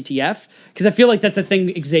 WTF? Because I feel like that's the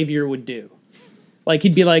thing Xavier would do.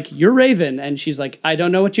 He'd be like, you're Raven. And she's like, I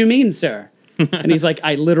don't know what you mean, sir. And he's like,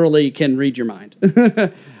 I literally can read your mind.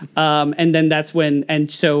 And then that's when, and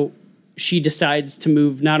so she decides to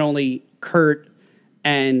move not only Kurt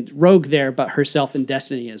and Rogue there, but herself and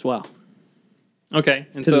Destiny as well. Okay.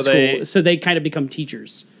 And so they kind of become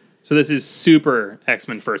teachers. So this is super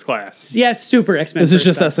X-Men First Class. Yes, super X-Men. This is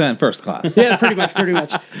just X-Men First Class. Yeah, pretty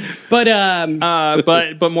much.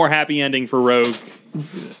 But more happy ending for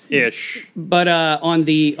Rogue-ish. But on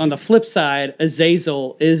the flip side,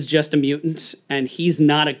 Azazel is just a mutant, and he's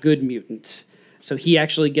not a good mutant. So he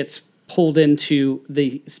actually gets pulled into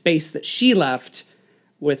the space that she left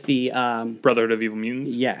with the Brotherhood of Evil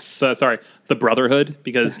Mutants. Yes. The Brotherhood,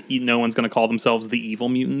 because no one's going to call themselves the Evil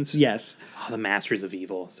Mutants. Yes. Oh, the Masters of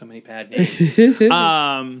Evil. So many bad names.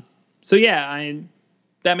 So yeah,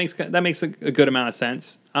 that makes a good amount of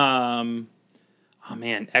sense. Oh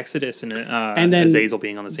man, Exodus and then Azazel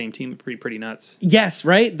being on the same team, pretty nuts. Yes,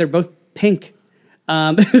 right. They're both pink.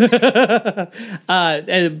 But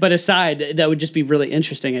aside, that would just be really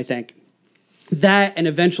interesting, I think. That, and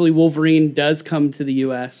eventually Wolverine does come to the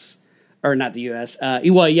U.S. or not the U.S. The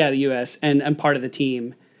U.S. and part of the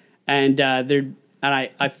team, and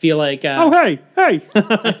I feel like hey.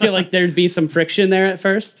 I feel like there'd be some friction there at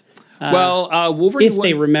first. Wolverine, if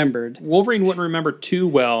they remembered, Wolverine wouldn't remember too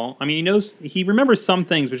well. I mean, he remembers some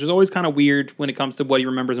things, which is always kind of weird when it comes to what he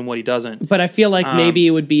remembers and what he doesn't. But I feel like maybe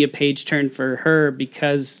it would be a page turn for her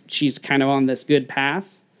because she's kind of on this good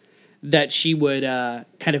path. That she would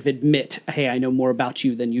kind of admit, hey, I know more about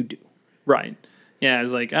you than you do. Right. Yeah,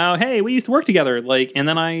 it's like, oh, hey, we used to work together. And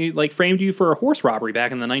then I framed you for a horse robbery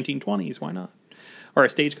back in the 1920s. Why not? Or a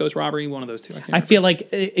stagecoach robbery, one of those two. I feel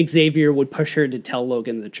like Xavier would push her to tell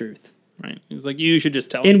Logan the truth. Right. He's like, you should just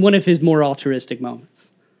tell in him. One of his more altruistic moments.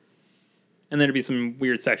 And then there'd be some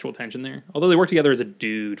weird sexual tension there. Although they worked together as a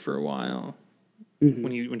dude for a while.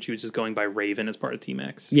 Mm-hmm. When she was just going by Raven as part of Team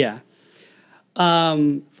X. Yeah.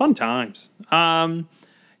 Fun times. So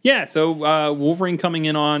Wolverine coming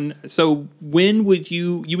in on. So when would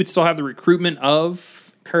you would still have the recruitment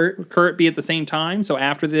of Kurt be at the same time? So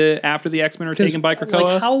after the X-Men are taken by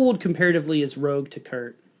Krakoa. How old comparatively is Rogue to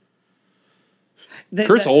Kurt?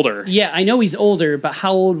 Kurt's older. Yeah, I know he's older, but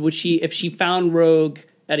how old would she if she found Rogue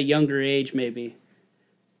at a younger age? Maybe.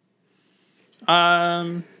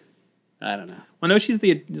 I don't know. Well, no, she's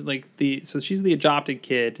she's the adopted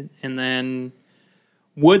kid, and then.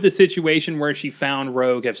 Would the situation where she found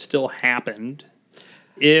Rogue have still happened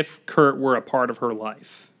if Kurt were a part of her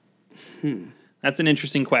life? That's an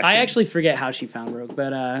interesting question. I actually forget how she found Rogue,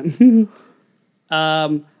 but I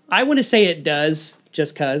want to say it does,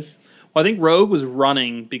 just because. Well, I think Rogue was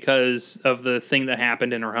running because of the thing that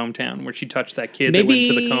happened in her hometown where she touched that kid that went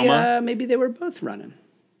to the coma. Maybe they were both running.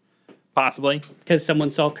 Possibly. Because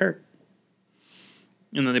someone saw Kurt.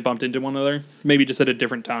 And then they bumped into one another. Maybe just at a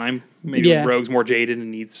different time. Maybe when Rogue's more jaded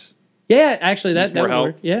and needs. Yeah, actually, that more would help.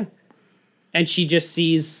 work. Yeah, and she just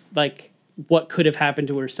sees what could have happened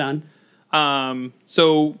to her son.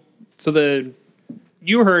 So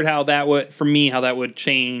you heard how that would how that would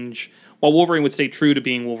change. While Wolverine would stay true to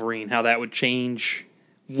being Wolverine, how that would change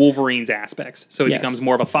Wolverine's aspects. So he becomes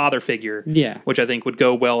more of a father figure. Yeah, which I think would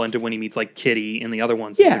go well into when he meets Kitty and the other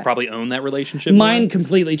ones. Yeah, he would probably own that relationship. Mine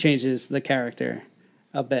completely changes the character.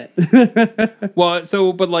 I'll bet.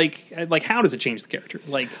 Well, but how does it change the character?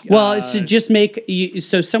 Like, well, it's to just make you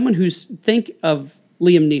so someone who's think of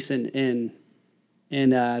Liam Neeson in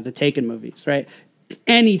the Taken movies, right?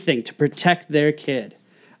 Anything to protect their kid.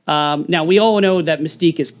 Now we all know that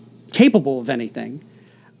Mystique is capable of anything,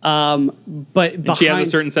 but she has a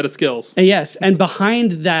certain set of skills. Yes, and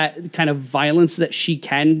behind that kind of violence that she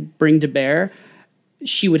can bring to bear,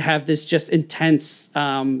 she would have this just intense,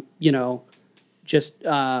 nurturing,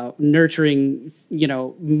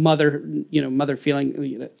 mother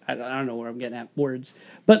feeling. I don't know where I'm getting at words,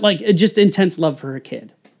 but like just intense love for her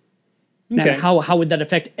kid. Okay. And how would that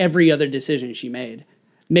affect every other decision she made?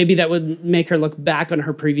 Maybe that would make her look back on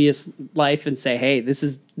her previous life and say, hey, this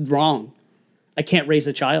is wrong. I can't raise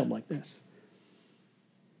a child like this.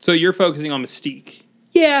 So you're focusing on Mystique.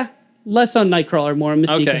 Yeah, less on Nightcrawler, more on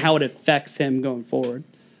Mystique Okay. and how it affects him going forward.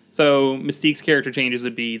 So Mystique's character changes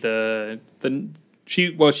would be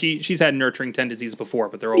she's had nurturing tendencies before,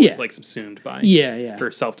 but they're always like subsumed by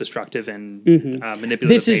her self-destructive and manipulative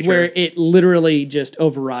This is nature. where it literally just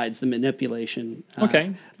overrides the manipulation.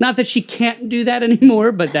 Okay. Not that she can't do that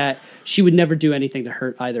anymore, but that she would never do anything to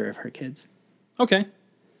hurt either of her kids. Okay.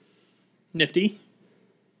 Nifty.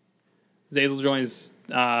 Zazel joins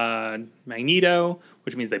Magneto,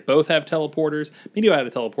 which means they both have teleporters. Magneto had a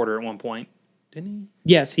teleporter at one point, didn't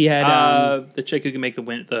he? Yes, he had The chick who can make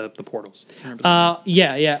the portals. Remember that?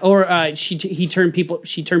 yeah. Or she turned people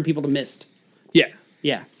to mist. Yeah.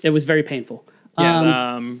 Yeah, it was very painful.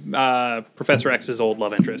 Yes. Professor X's old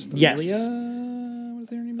love interest. Yes. Amelia, what is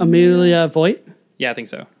her name? Amelia Voight. Yeah, I think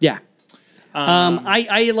so. Yeah.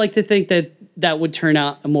 I like to think that would turn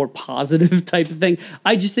out a more positive type of thing.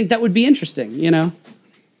 I just think that would be interesting, I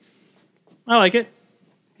like it.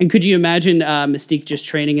 And could you imagine Mystique just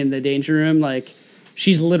training in the Danger Room? Like,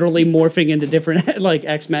 she's literally morphing into different, like,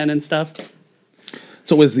 X-Men and stuff.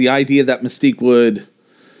 So is the idea that Mystique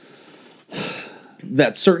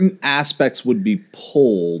that certain aspects would be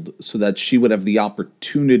pulled so that she would have the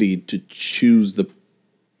opportunity to choose the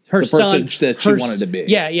person that she wanted to be?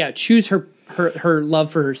 Yeah. Choose her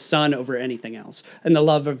love for her son over anything else, and the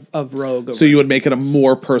love of Rogue. Over So you would make it a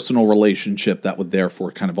more personal relationship that would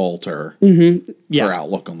therefore kind of alter her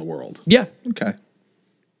outlook on the world. Yeah. Okay.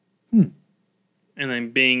 And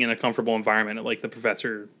then being in a comfortable environment at like the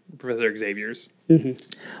Professor Xavier's.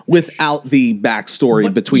 Without the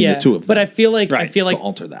backstory between the two of them. But I feel like to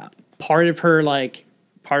alter that.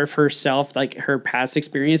 part of herself, like her past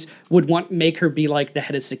experience, would make her be like the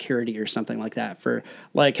head of security or something like that. For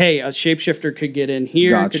like, hey, a shapeshifter could get in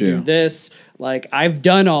here, could do this. Like, I've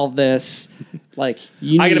done all this. Like,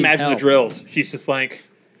 I can imagine the drills. She's just like,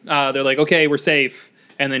 they're like, okay, we're safe.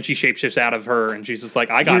 And then she shapeshifts out of her, and she's just like,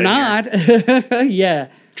 I got You're not. Yeah.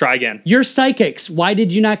 Try again. You're psychics. Why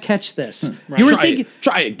did you not catch this? You were thinking,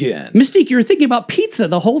 Try again. Mystique, you were thinking about pizza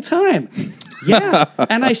the whole time. Yeah,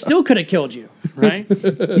 and I still could have killed you. Right?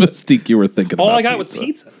 Mystique, you were thinking All about I got was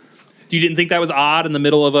pizza. You didn't think that was odd in the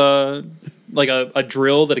middle of a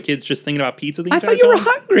drill that a kid's just thinking about pizza the I entire thought you were time?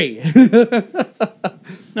 hungry.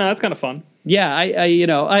 No, that's kind of fun. Yeah,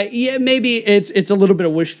 maybe it's a little bit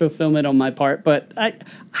of wish fulfillment on my part, but I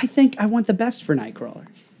think I want the best for Nightcrawler.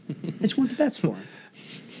 I just want the best for him.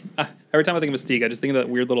 Every time I think of Mystique, I just think of that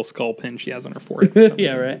weird little skull pin she has on her forehead. For some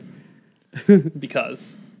Yeah, reason. right.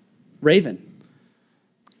 Because. Raven.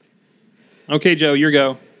 Okay, Joe, your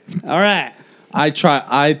go. All right. I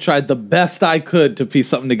tried the best I could to piece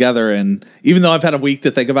something together, and even though I've had a week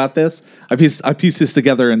to think about this, I pieced this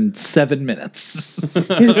together in 7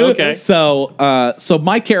 minutes. Okay. So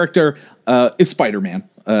my character is Spider-Man,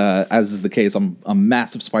 as is the case. I'm a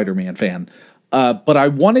massive Spider-Man fan. But I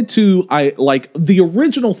wanted to, the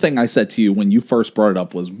original thing I said to you when you first brought it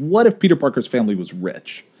up was, what if Peter Parker's family was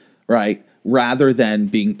rich, right? Rather than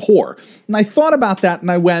being poor. And I thought about that and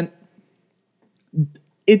I went,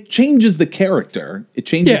 it changes the character. It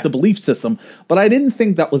changes the belief system. But I didn't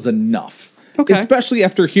think that was enough. Okay. Especially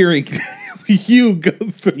after hearing you go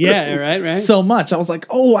through right. so much. I was like,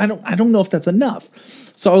 I don't know if that's enough.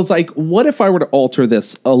 So I was like, what if I were to alter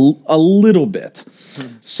this a little bit?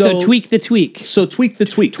 So tweak the tweak. So tweak the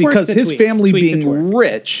tweak. Because his family being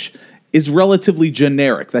rich is relatively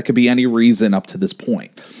generic. That could be any reason up to this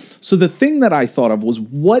point. So the thing that I thought of was,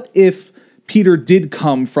 what if Peter did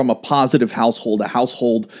come from a positive household, a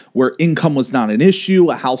household where income was not an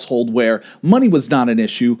issue, a household where money was not an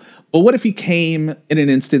issue, but what if he came in an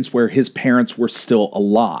instance where his parents were still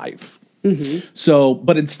alive? Mm-hmm. So,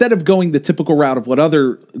 but instead of going the typical route of what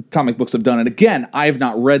other comic books have done, and again, I have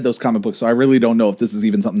not read those comic books, so I really don't know if this is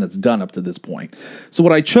even something that's done up to this point. So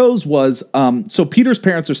what I chose was, so Peter's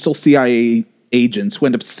parents are still CIA agents who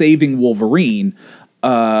end up saving Wolverine,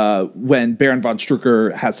 when Baron von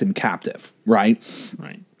Strucker has him captive, right?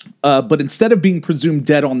 Right. But instead of being presumed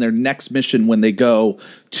dead on their next mission when they go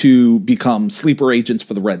to become sleeper agents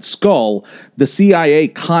for the Red Skull, the CIA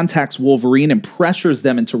contacts Wolverine and pressures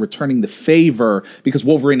them into returning the favor because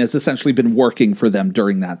Wolverine has essentially been working for them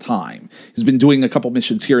during that time. He's been doing a couple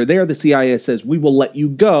missions here or there. The CIA says, we will let you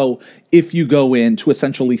go if you go in to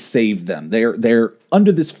essentially save them. They're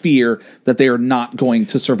under this fear that they are not going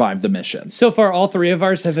to survive the mission. So far, all three of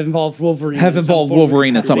ours have involved Wolverine.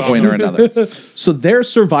 At some point or another. So their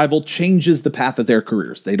survival changes the path of their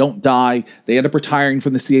careers. They don't die. They end up retiring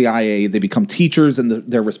from the CIA. They become teachers in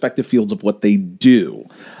their respective fields of what they do.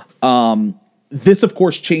 This, of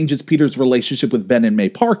course, changes Peter's relationship with Ben and May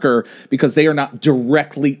Parker because they are not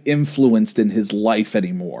directly influenced in his life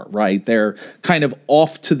anymore, right? They're kind of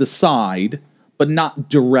off to the side, but not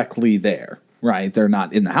directly there. Right. They're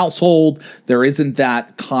not in the household. There isn't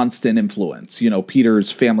that constant influence. You know,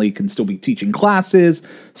 Peter's family can still be teaching classes,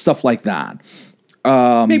 stuff like that.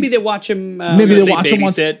 Maybe they watch him. Maybe they watch him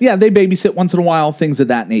once. Yeah, they babysit once in a while, things of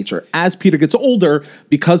that nature. As Peter gets older,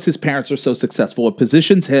 because his parents are so successful, it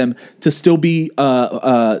positions him to still be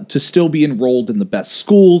enrolled in the best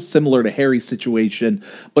schools, similar to Harry's situation.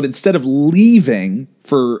 But instead of leaving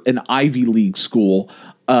for an Ivy League school,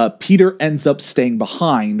 Peter ends up staying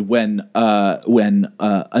behind when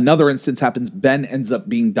another instance happens. Ben ends up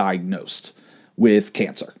being diagnosed with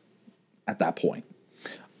cancer at that point.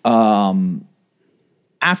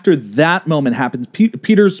 After that moment happens,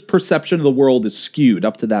 Peter's perception of the world is skewed.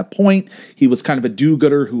 Up to that point, he was kind of a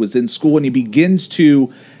do-gooder who was in school, and he begins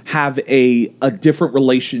to have a different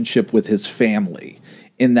relationship with his family,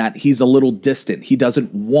 in that he's a little distant. He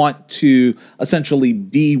doesn't want to essentially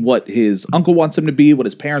be what his uncle wants him to be, what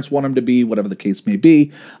his parents want him to be, whatever the case may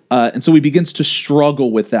be. And so he begins to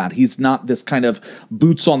struggle with that. He's not this kind of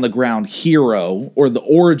boots-on-the-ground hero, or the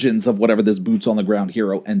origins of whatever this boots-on-the-ground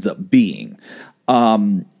hero ends up being.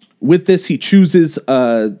 With this, he chooses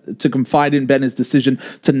to confide in Ben his decision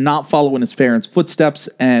to not follow in his parents' footsteps,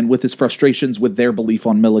 and with his frustrations with their belief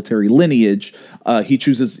on military lineage, he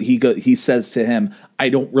says to him, I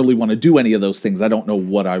don't really want to do any of those things. I don't know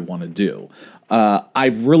what I want to do.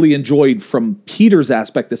 I've really enjoyed from Peter's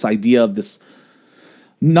aspect this idea of this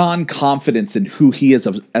non-confidence in who he is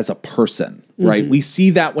as a person, right? We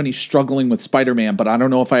see that when he's struggling with Spider-Man, but I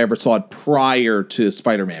don't know if I ever saw it prior to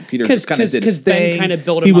Spider-Man. Peter just kind of did his thing. Ben kind of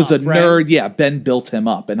built him he was up, a nerd. Right? Yeah, Ben built him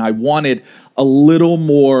up. And I wanted a little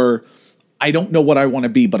more, I don't know what I want to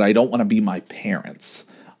be, but I don't want to be my parents.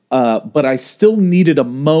 But I still needed a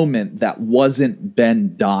moment that wasn't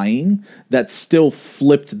Ben dying, that still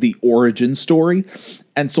flipped the origin story.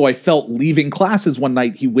 And so I felt leaving classes one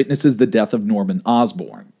night, he witnesses the death of Norman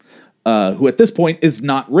Osborn, who at this point is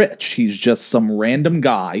not rich. He's just some random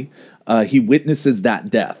guy. He witnesses that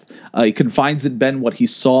death. He confides in Ben what he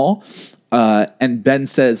saw. And Ben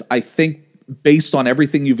says, I think based on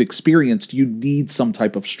everything you've experienced, you need some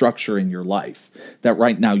type of structure in your life that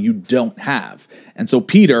right now you don't have. And so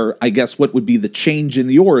Peter, I guess what would be the change in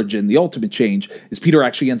the origin, the ultimate change, is Peter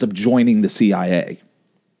actually ends up joining the CIA.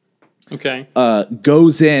 Okay.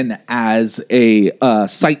 Goes in as a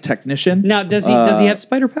site technician. Now, does he have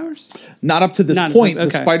spider powers? Not up to this point. Okay.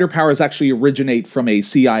 The spider powers actually originate from a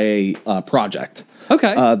CIA project.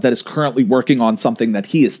 Okay. That is currently working on something that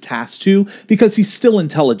he is tasked to, because he's still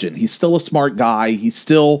intelligent. He's still a smart guy. He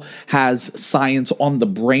still has science on the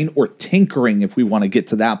brain, or tinkering, if we want to get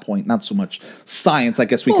to that point. Not so much science, I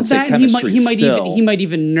guess we could say chemistry. He might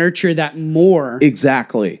even nurture that more.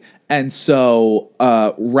 Exactly. And so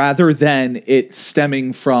rather than it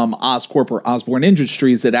stemming from Oscorp or Osborn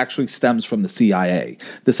Industries, it actually stems from the CIA.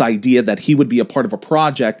 This idea that he would be a part of a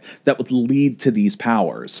project that would lead to these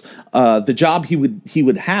powers. The job he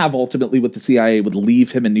would have ultimately with the CIA would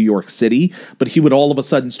leave him in New York City, but he would all of a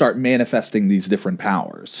sudden start manifesting these different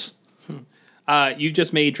powers. You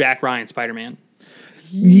just made Jack Ryan Spider-Man.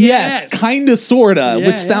 Yes, kind of, sort of,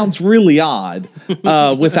 which sounds really odd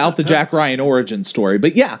without the Jack Ryan origin story.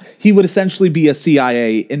 But yeah, he would essentially be a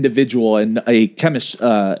CIA individual and a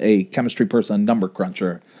chemistry person, a number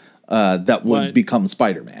cruncher that would become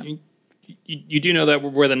Spider-Man. You do know that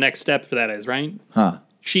where the next step for that is, right? Huh?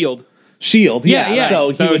 S.H.I.E.L.D. Yeah. So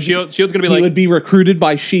S.H.I.E.L.D.'s going to be like... He would be recruited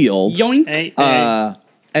by S.H.I.E.L.D. Yoink.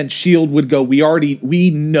 And S.H.I.E.L.D. would go,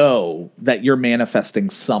 we know that you're manifesting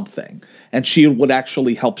something. And S.H.I.E.L.D. would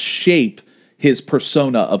actually help shape his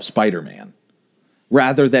persona of Spider-Man.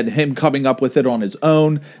 rather than him coming up with it on his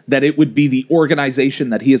own, that it would be the organization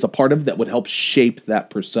that he is a part of that would help shape that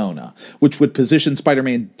persona, which would position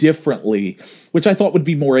Spider-Man differently, which I thought would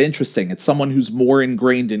be more interesting. It's someone who's more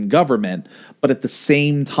ingrained in government, but at the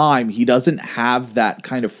same time, he doesn't have that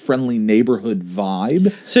kind of friendly neighborhood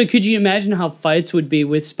vibe. So could you imagine how fights would be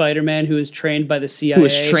with Spider-Man, who is trained by the CIA? Who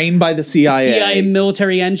is trained by the CIA. CIA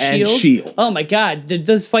military and And S.H.I.E.L.D.? S.H.I.E.L.D. Oh my God,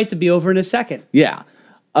 those fights would be over in a second. Yeah.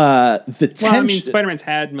 The tension, Well, I mean, Spider-Man's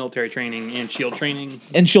had military training and S.H.I.E.L.D. training.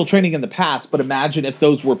 and S.H.I.E.L.D. training in the past, but imagine if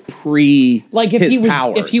those were pre Like if his he was,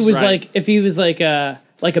 powers. if he was Right.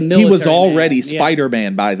 like a military He was already man.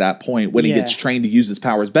 Spider-Man by that point when he Yeah. gets trained to use his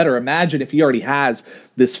powers better. Imagine if he already has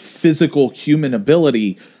this physical human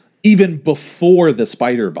ability even before the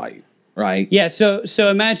spider bite, right? Yeah. So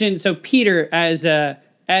imagine Peter as a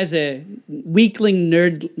weak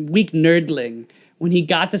nerdling. When he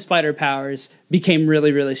got the spider powers, became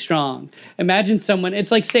really, really strong. Imagine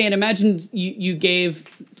you gave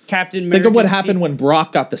Captain America... Think of what happened when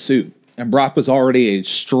Brock got the suit. And Brock was already a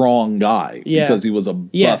strong guy because he was a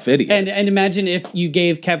buff idiot. And imagine if you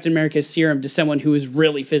gave Captain America's serum to someone who is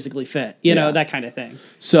really physically fit. You know, that kind of thing.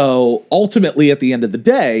 So ultimately, at the end of the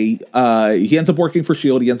day, he ends up working for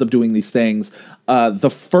S.H.I.E.L.D. He ends up doing these things.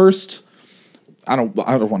 The first... I don't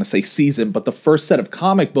want to say season, but the first set of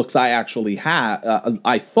comic books I actually had,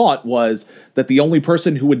 I thought was that the only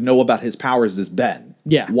person who would know about his powers is Ben.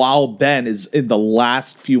 Yeah. While Ben is in the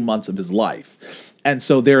last few months of his life. And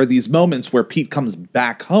so there are these moments where Pete comes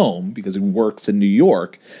back home because he works in New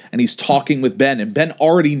York and he's talking with Ben, and Ben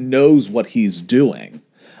already knows what he's doing.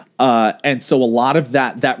 And so a lot of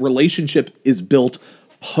that relationship is built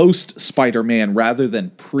post Spider-Man rather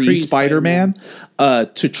than pre-Spider-Man,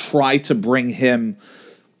 to try to bring him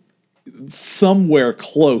somewhere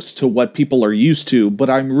close to what people are used to.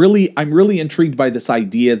 But I'm really intrigued by this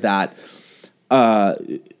idea that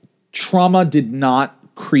Trauma did not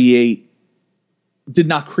create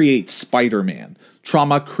Spider-Man.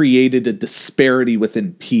 Trauma created a disparity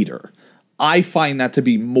within Peter. I find that to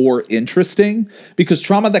be more interesting because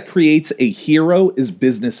trauma that creates a hero is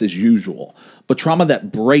business as usual. But trauma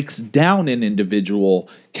that breaks down an individual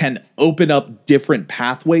can open up different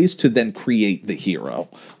pathways to then create the hero,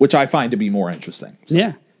 which I find to be more interesting.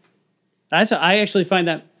 Yeah. I actually find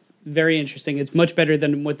that very interesting. It's much better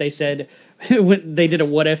than what they said when they did a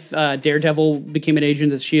what if Daredevil became an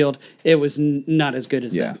agent of S.H.I.E.L.D. It was not as good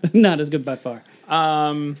as that. Not as good by far.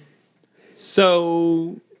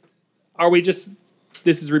 So are we just...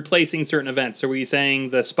 This is replacing certain events. Are we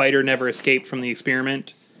saying the spider never escaped from the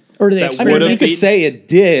experiment? Or do they That experiment? You could say it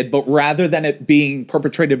did, but rather than it being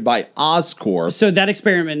perpetrated by Oscorp, So that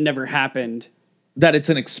experiment never happened. that it's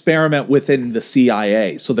an experiment within the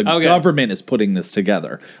CIA. So the government is putting this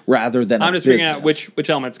together rather than I'm just figuring out which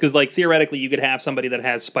elements, because like theoretically you could have somebody that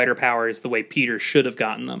has spider powers the way Peter should have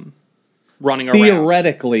gotten them, running around.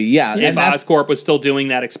 Theoretically, yeah. If Oscorp was still doing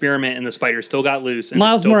that experiment and the spider still got loose and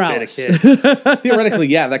Miles still Morales. bit a kid. Theoretically,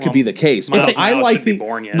 yeah, that could be the case. But Miles I Morales like shouldn't be the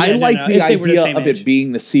born yet. I No, like no, the if they were the idea same of age. it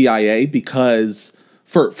being the CIA because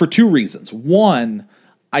for two reasons. One,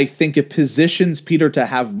 I think it positions Peter to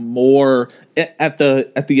have more at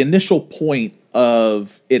the initial point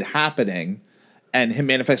of it happening and him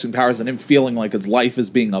manifesting powers and him feeling like his life is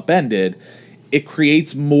being upended. It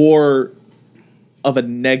creates more of a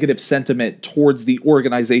negative sentiment towards the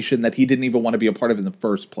organization that he didn't even want to be a part of in the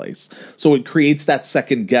first place. So it creates that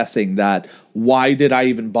second guessing that why did I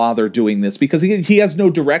even bother doing this? Because he has no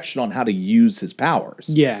direction on how to use his powers.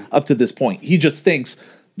 Yeah. Up to this point. He just thinks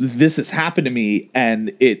this has happened to me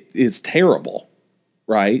and it is terrible.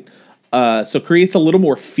 Right? So it creates a little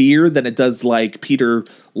more fear than it does like Peter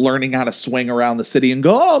learning how to swing around the city and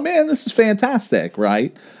go, oh man, this is fantastic.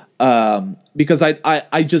 Right? Because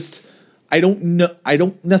I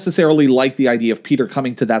don't necessarily like the idea of Peter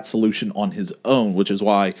coming to that solution on his own, which is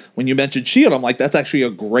why when you mentioned S.H.I.E.L.D., I'm like, that's actually a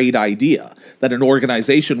great idea that an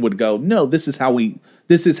organization would go, no, this is how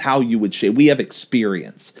you would shape. We have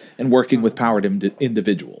experience in working with powered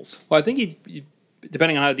individuals. Well, I think he,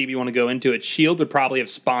 depending on how deep you want to go into it, S.H.I.E.L.D. would probably have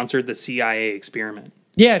sponsored the CIA experiment.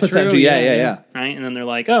 Yeah, true. Potentially, yeah. Right? And then they're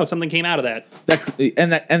like, oh, something came out of that.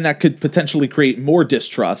 That could potentially create more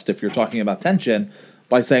distrust if you're talking about tension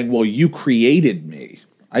by saying, well, you created me.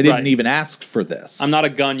 I didn't even ask for this. I'm not a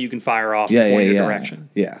gun you can fire off and point your direction.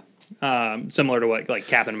 Yeah. Similar to what like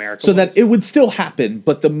Captain America So was. that it would still happen,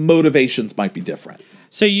 but the motivations might be different.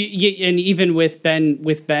 So you and even with Ben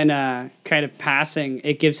kind of passing,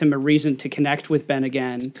 it gives him a reason to connect with Ben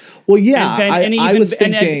again. Well, yeah, And Ben, I was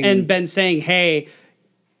thinking... and Ben saying, hey,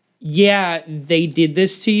 yeah, they did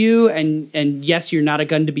this to you, and yes, you're not a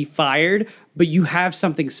gun to be fired, but you have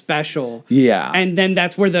something special. Yeah. And then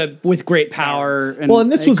that's where with great power. And well,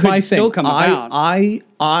 and this was my thing. Still come about.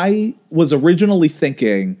 I was originally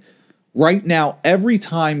thinking, right now, every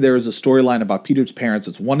time there is a storyline about Peter's parents,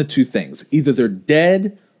 it's one of two things: either they're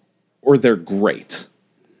dead or they're great.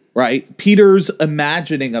 Right? Peter's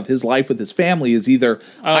imagining of his life with his family is either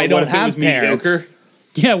I don't have parents. Mediocre?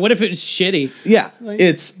 Yeah, what if it's shitty? Yeah,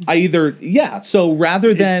 it's So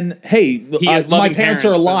rather than, hey, my parents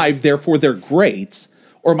are alive, therefore they're great,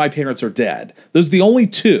 or my parents are dead. Those are the only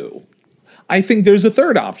two. I think there's a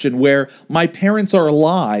third option where my parents are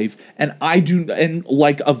alive and and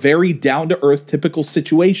like a very down to earth typical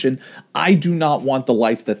situation, I do not want the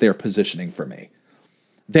life that they're positioning for me.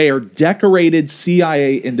 They are decorated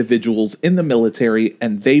CIA individuals in the military,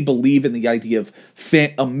 and they believe in the idea of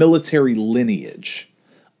a military lineage.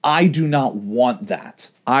 I do not want that.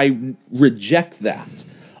 I reject that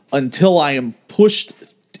until I am pushed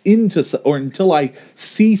into, or until I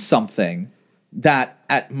see something that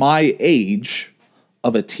at my age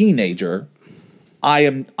of a teenager,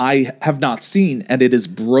 I have not seen, and it has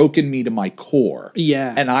broken me to my core.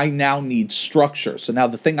 Yeah. And I now need structure. So now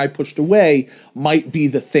the thing I pushed away might be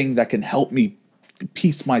the thing that can help me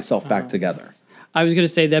piece myself back together. I was going to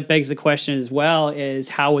say that begs the question as well, is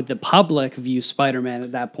how would the public view Spider-Man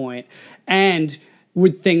at that point? And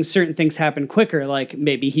would certain things happen quicker? Like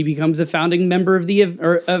maybe he becomes a founding member of the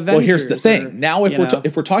Avengers. Well, here's the thing. Now, if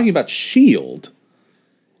we're talking about S.H.I.E.L.D.,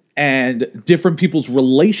 and different people's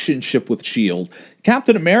relationship with S.H.I.E.L.D.,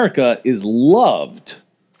 Captain America is loved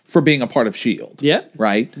for being a part of S.H.I.E.L.D. Yeah.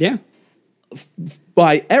 Right? Yeah.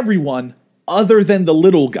 By everyone other than the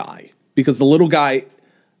little guy, because the little guy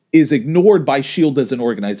is ignored by S.H.I.E.L.D. as an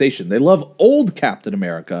organization. They love old Captain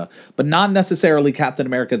America, but not necessarily Captain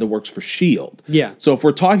America that works for S.H.I.E.L.D. Yeah. So if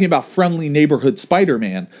we're talking about friendly neighborhood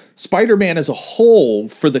Spider-Man, Spider-Man as a whole,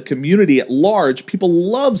 for the community at large, people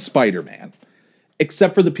love Spider-Man.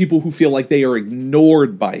 Except for the people who feel like they are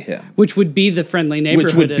ignored by him. Which would be the friendly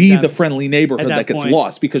neighborhood. Which would be the friendly neighborhood that gets point.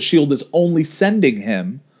 lost, because S.H.I.E.L.D. is only sending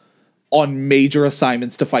him on major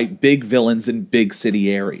assignments to fight big villains in big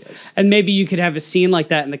city areas. And maybe you could have a scene like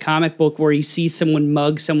that in the comic book where he sees someone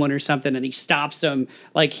mug someone or something and he stops them.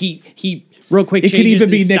 Like he real quick It changes. It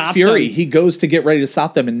could even be Nick Fury. Them. He goes to get ready to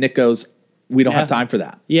stop them and Nick goes, we don't have time for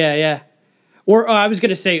that. Yeah, yeah. Or I was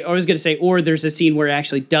gonna say, or there's a scene where it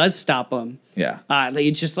actually does stop him. Yeah.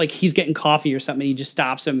 It's just like he's getting coffee or something. He just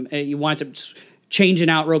stops him. And he wants him changing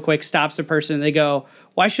out real quick, stops the person. And they go,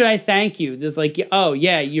 why should I thank you? It's like, oh,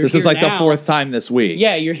 yeah, you're This here is like now. the fourth time this week.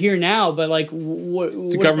 Yeah, you're here now, but like... You're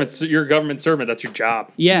a government servant. That's your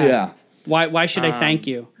job. Yeah. Yeah. Why should I thank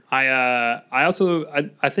you? I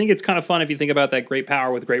think it's kind of fun if you think about that great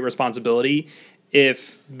power with great responsibility.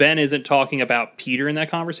 If Ben isn't talking about Peter in that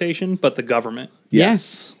conversation, but the government.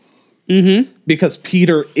 Yes. Yeah. Mm-hmm. Because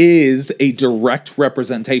Peter is a direct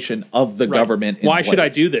representation of the government. Why should I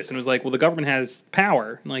do this? And it was like, well, the government has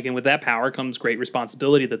power. And with that power comes great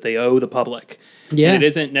responsibility that they owe the public. Yeah. And it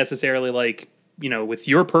isn't necessarily like, with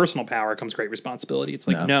your personal power comes great responsibility. It's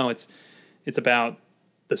like, no it's about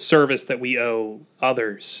the service that we owe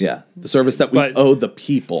others. Yeah. The service that we owe the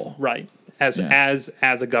people. Right. As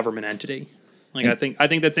a government entity. I think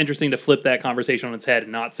that's interesting to flip that conversation on its head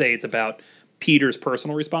and not say it's about Peter's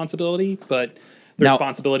personal responsibility, but the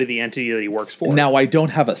responsibility of the entity that he works for. Now, I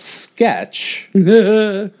don't have a sketch,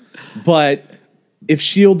 but if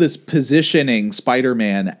S.H.I.E.L.D. is positioning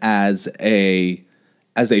Spider-Man as a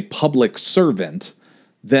public servant,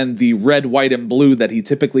 then the red, white, and blue that he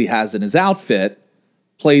typically has in his outfit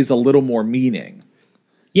plays a little more meaning.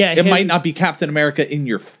 Yeah, it might not be Captain America in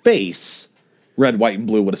your face, red, white, and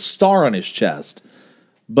blue with a star on his chest,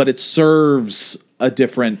 but it serves a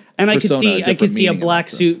different and persona, I could see a black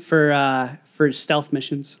suit for stealth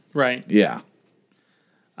missions. Right. Yeah.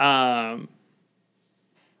 Yeah,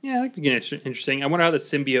 that could be interesting. I wonder how the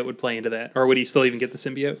symbiote would play into that, or would he still even get the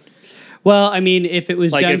symbiote? Well, I mean, if it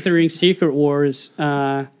was done during Secret Wars,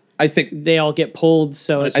 I think they all get pulled.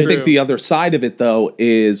 So I think the other side of it, though,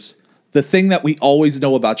 is the thing that we always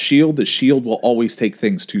know about S.H.I.E.L.D. is S.H.I.E.L.D. will always take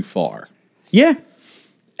things too far. Yeah.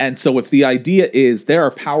 And so if the idea is there are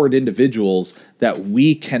powered individuals that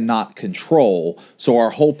we cannot control, so our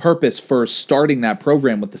whole purpose for starting that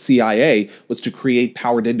program with the CIA was to create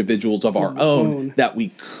powered individuals of our own that we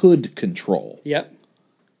could control. Yep.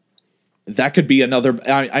 That could be another.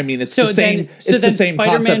 I mean, it's the same. It's the same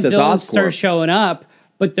Spider-Man concept as villains Oscorp. start showing up,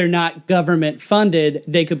 but they're not government funded.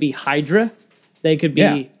 They could be Hydra. They could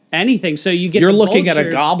be anything. So you get. You're looking at a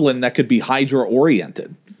goblin that could be Hydra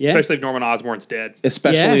oriented. Yeah. Especially if Norman Osborn's dead.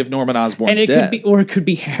 Especially if Norman Osborn's and it dead. could be, or it could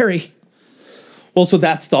be Harry. Well, so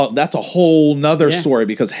that's a whole nother story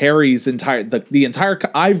because Harry's the entire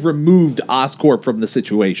I've removed Oscorp from the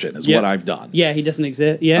situation is what I've done. Yeah, he doesn't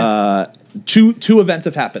exist. Yeah. Two events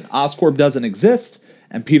have happened. Oscorp doesn't exist,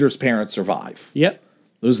 and Peter's parents survive. Yep.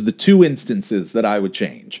 Those are the two instances that I would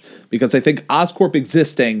change because I think Oscorp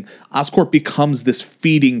existing, Oscorp becomes this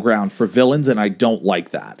feeding ground for villains, and I don't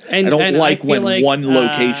like that. I don't like when one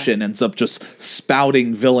location ends up just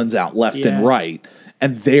spouting villains out left and right.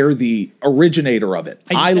 And they're the originator of it.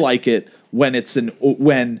 I like it when it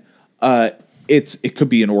could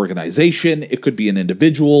be an organization, it could be an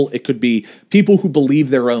individual, it could be people who believe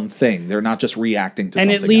their own thing. They're not just reacting to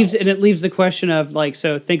something else. And it leaves the question of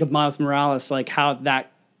so think of Miles Morales, how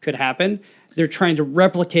that could happen. They're trying to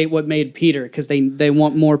replicate what made Peter because they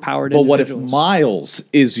want more powered individuals. But what if Miles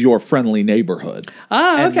is your friendly neighborhood?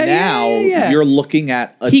 Okay. And now you're looking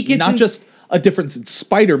at just a difference in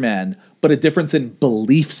Spider-Man, but a difference in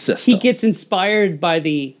belief system. He gets inspired by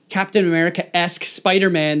the Captain America-esque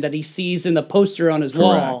Spider-Man that he sees in the poster on his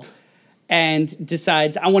wall and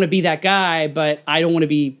decides, I want to be that guy, but I'm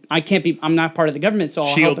not part of the government, so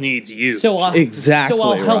S.H.I.E.L.D. needs you. So I'll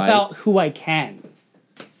help out who I can.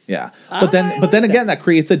 Yeah. But then again, that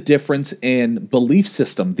creates a difference in belief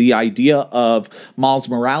system. The idea of Miles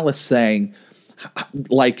Morales saying,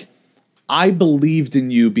 I believed in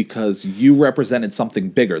you because you represented something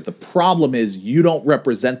bigger. The problem is you don't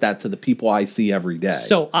represent that to the people I see every day.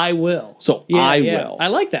 So I will. I will. I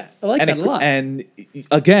like that. I like that a lot. And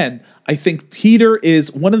again, I think Peter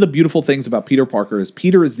is one of the beautiful things about Peter Parker is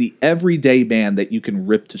Peter is the everyday man that you can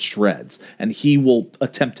rip to shreds, and he will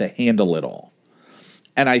attempt to handle it all.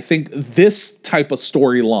 And I think this type of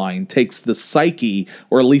storyline takes the psyche,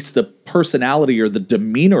 or at least the personality or the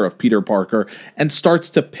demeanor of Peter Parker, and starts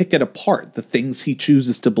to pick it apart. The things he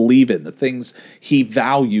chooses to believe in, the things he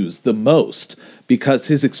values the most, because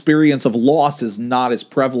his experience of loss is not as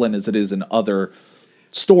prevalent as it is in other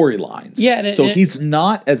storylines. Yeah, so he's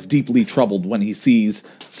not as deeply troubled when he sees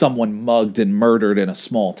someone mugged and murdered in a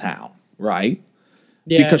small town, right?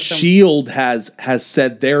 Yeah, because S.H.I.E.L.D. has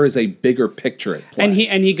said there is a bigger picture at play.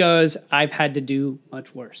 And he goes, I've had to do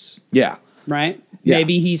much worse. Yeah. Right? Yeah.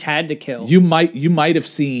 Maybe he's had to kill. You might have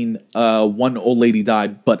seen one old lady die,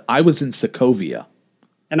 but I was in Sokovia.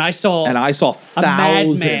 And I saw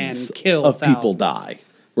thousands of people die.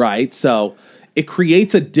 Right? So it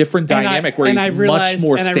creates a different dynamic where he's much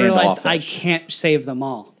more standoffish. I realized I can't save them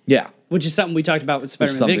all. Yeah. Which is something we talked about with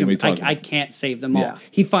Spider-Man. I can't save them all. Yeah.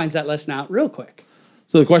 He finds that lesson out real quick.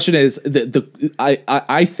 So the question is,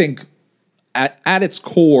 I think at its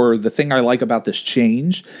core, the thing I like about this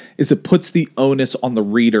change is it puts the onus on the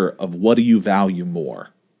reader of what do you value more?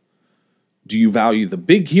 Do you value the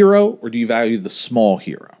big hero or do you value the small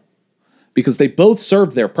hero? Because they both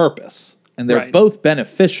serve their purpose and they're both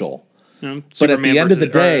beneficial. But at the end of the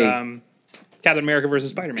day, Captain America versus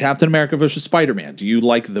Spider-Man. Captain America versus Spider-Man. Do you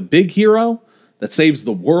like the big hero that saves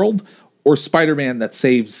the world? Or Spider-Man that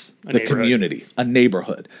saves the community, a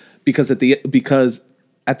neighborhood. Because at the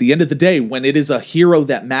end of the day, when it is a hero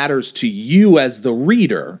that matters to you as the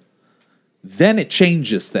reader, then it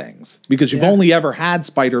changes things. Because you've only ever had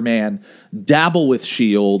Spider-Man dabble with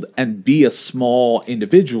S.H.I.E.L.D. and be a small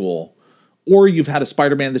individual. Or you've had a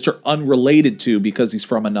Spider-Man that you're unrelated to because he's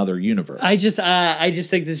from another universe. I just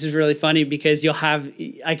think this is really funny because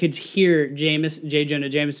I could hear J. Jonah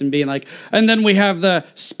Jameson being like, and then we have the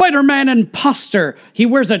Spider-Man imposter. He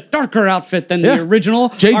wears a darker outfit than the original.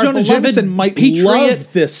 J. Jonah Jameson might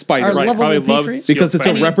love this Spider-Man. Probably loves because it's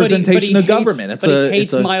a representation of government. He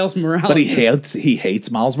hates Miles Morales. But he hates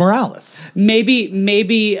Miles Morales.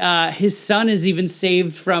 Maybe his son is even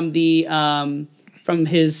saved from the from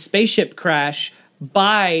his spaceship crash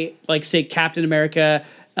by, say, Captain America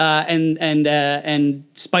and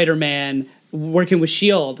Spider-Man working with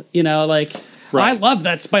S.H.I.E.L.D. I love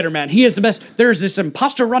that Spider-Man. He is the best. There's this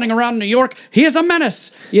imposter running around New York. He is a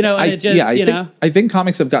menace. I think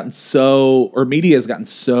comics have gotten or media has gotten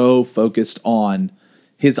so focused on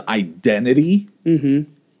his identity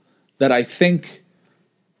that I think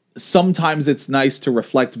sometimes it's nice to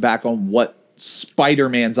reflect back on what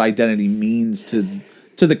Spider-Man's identity means to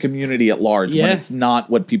the community at large when it's not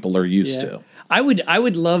what people are used to. I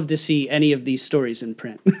would love to see any of these stories in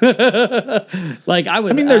print. They're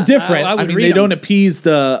different. They don't appease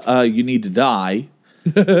the you need to die.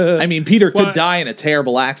 Peter could die in a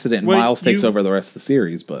terrible accident and Miles takes over the rest of the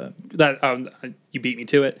series, but that you beat me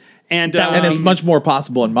to it. And it's much more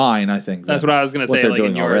possible in mine, I think. That's what I was going to say. What they're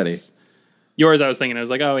doing already. Yours, I was thinking, I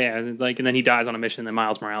was like, oh yeah, like, and then he dies on a mission, and then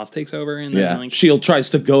Miles Morales takes over, and then like, S.H.I.E.L.D.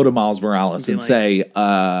 tries to go to Miles Morales and like, say, "Do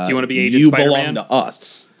you want to be Agent you Spider-Man?" belong to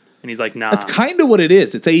us. And he's like, nah. That's kind of what it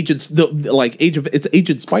is. It's it's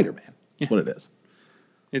Agent Spider-Man. That's what it is.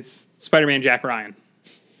 It's Spider-Man Jack Ryan.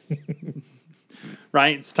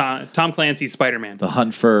 Right? It's Tom Clancy's Spider-Man. The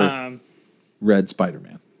hunt for Red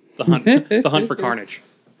Spider-Man. The hunt for Carnage.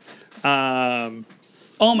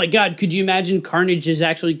 Oh my God! Could you imagine Carnage is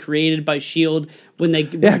actually created by S.H.I.E.L.D. when they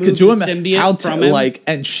remove could you the symbiote from him?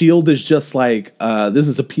 And S.H.I.E.L.D. is just like, this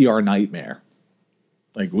is a PR nightmare.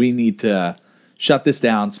 Like, we need to shut this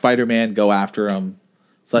down. Spider-Man, go after him.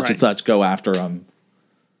 Such and such, go after him.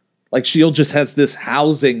 Like, S.H.I.E.L.D. just has this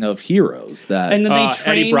housing of heroes that... And then they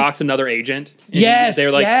train... Eddie Brock's another agent. Yes,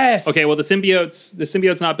 they're like, yes. Okay, well, the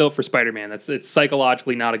symbiote's not built for Spider-Man. It's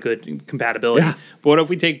psychologically not a good compatibility. Yeah. But what if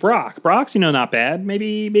we take Brock? Brock's, not bad.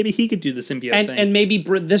 Maybe he could do the symbiote thing. And maybe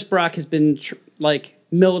this Brock has been,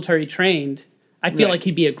 military trained. I feel like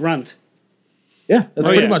he'd be a grunt. Yeah, that's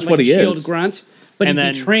pretty much what he S.H.I.E.L.D. is. grunt. But he'd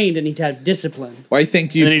be trained and he'd have discipline. Well, I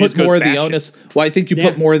think you put more of the onus. Well, I think you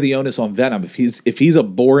put more of the onus on Venom. If he's a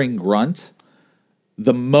boring grunt,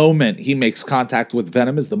 the moment he makes contact with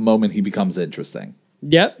Venom is the moment he becomes interesting.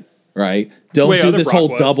 Yep. Right? Don't do this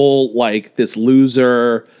whole double, like, this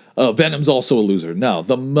loser. Oh, Venom's also a loser. No,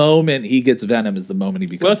 the moment he gets Venom is the moment he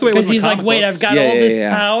becomes. Because he's like, wait, I've got all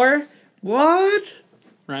this power. What?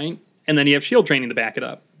 Right? And then you have S.H.I.E.L.D. training to back it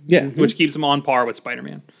up. Yeah. Which keeps him on par with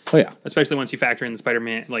Spider-Man. Oh, yeah. Especially once you factor in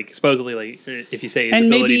Spider-Man, like, supposedly, like, if you say his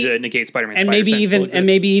ability to negate Spider-Man's and spider maybe sense and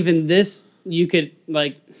maybe even this, you could,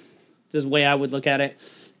 like, this is the way I would look at it,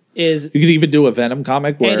 is... You could even do a Venom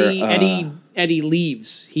comic where... Eddie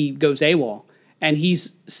leaves. He goes AWOL. And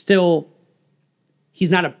he's still... He's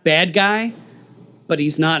not a bad guy, but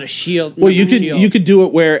he's not a S.H.I.E.L.D. Well, you could do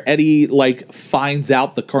it where Eddie, like, finds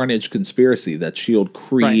out the Carnage conspiracy that S.H.I.E.L.D.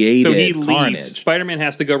 created. So he Carnage. leaves. Spider-Man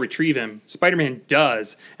has to go retrieve him. Spider-Man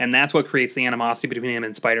does, and that's what creates the animosity between him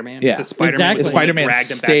and Spider-Man. Yeah. So Spider-Man, Exactly. Spider-Man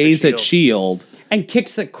stays at S.H.I.E.L.D. and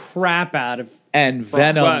kicks the crap out of... And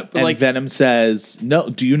Venom says, "No,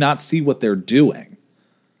 do you not see what they're doing?"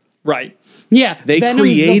 Right. Yeah, They Venom's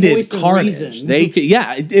created the voice of Carnage.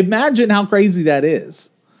 reason. Imagine how crazy that is.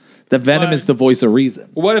 The Venom is the voice of reason.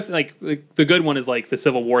 What if, like, the good one is like the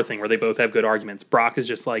Civil War thing where they both have good arguments? Brock is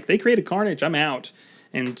just like, they created Carnage, I'm out.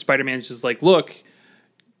 And Spider-Man's just like, look,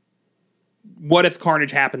 what if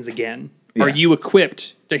Carnage happens again? Yeah. Are you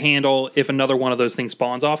equipped to handle if another one of those things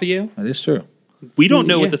spawns off of you? That is true. We don't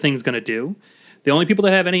know what the thing's going to do. The only people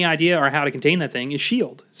that have any idea or how to contain that thing is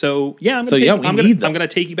S.H.I.E.L.D. So, yeah, I'm going to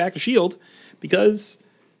take you back to S.H.I.E.L.D. because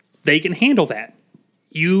they can handle that.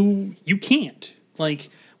 You can't. Like,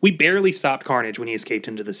 we barely stopped Carnage when he escaped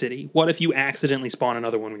into the city. What if you accidentally spawn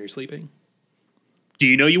another one when you're sleeping? Do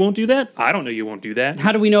you know you won't do that? I don't know you won't do that.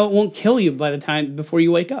 How do we know it won't kill you by the time before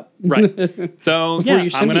you wake up? Right. So, Before yeah, your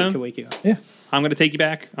symbiote can wake you up. Yeah. I'm going to take you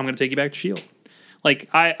back. I'm going to take you back to S.H.I.E.L.D. Like,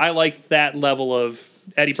 I like that level of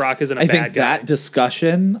Eddie Brock isn't a bad guy. I think that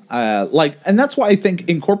discussion, and that's why I think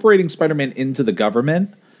incorporating Spider-Man into the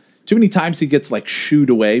government, too many times he gets, like, shooed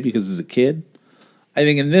away because he's a kid. I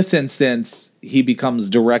think in this instance, he becomes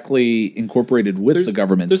directly incorporated with the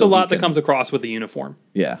government. There's a lot that comes across with the uniform.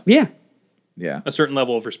 Yeah. Yeah. Yeah. A certain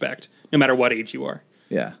level of respect, no matter what age you are.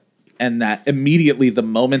 Yeah. And that immediately, the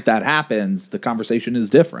moment that happens, the conversation is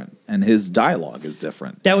different and his dialogue is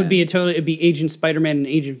different. That would be it'd be Agent Spider-Man and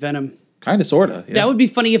Agent Venom. Kind of, sort of. Yeah. That would be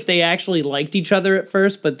funny if they actually liked each other at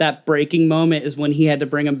first, but that breaking moment is when he had to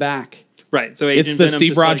bring him back. Right. So Agent it's the Venom's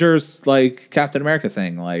Steve Rogers, like Captain America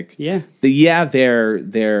thing. Like, they're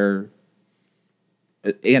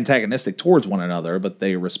antagonistic towards one another, but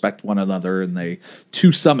they respect one another and they,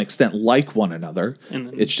 to some extent, like one another.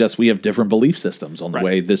 It's just we have different belief systems on the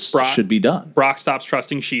way this should be done. Brock stops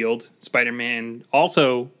trusting S.H.I.E.L.D. Spider-Man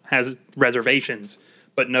also has reservations,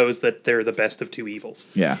 but knows that they're the best of two evils.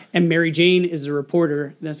 Yeah. And Mary Jane is a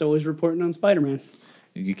reporter that's always reporting on Spider-Man.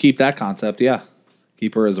 You can keep that concept, yeah.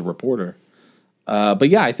 Keep her as a reporter. But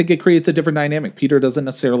yeah, I think it creates a different dynamic. Peter doesn't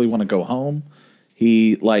necessarily want to go home.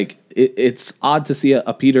 He, it's odd to see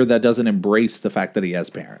a Peter that doesn't embrace the fact that he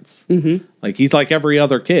has parents. Mm-hmm. Like, he's like every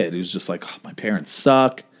other kid who's just like, oh, my parents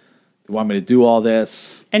suck. They want me to do all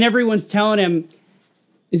this. And everyone's telling him,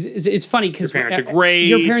 it's funny because your parents are great.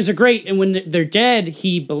 Your parents are great. And when they're dead,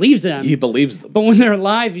 he believes them. He believes them. But when they're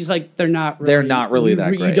alive, he's like, they're not really. They're not really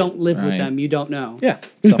that great. You don't live with them. You don't know. Yeah.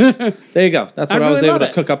 So there you go. That's what I was able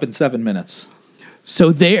to cook up in 7 minutes.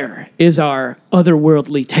 So there is our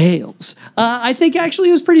otherworldly tales. I think actually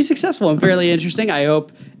it was pretty successful and fairly interesting. I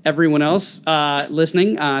hope everyone else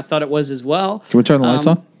listening thought it was as well. Can we turn the lights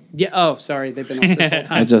on? Yeah. Oh, sorry. They've been on this whole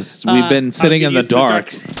time. We've been sitting in the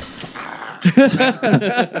dark.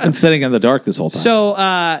 Been sitting in the dark this whole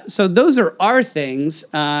time. So those are our things.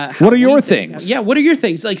 What are your things? Yeah, what are your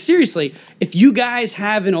things? Like, seriously, if you guys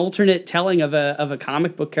have an alternate telling of a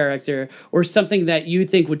comic book character or something that you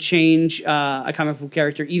think would change a comic book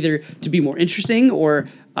character either to be more interesting or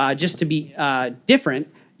just to be different,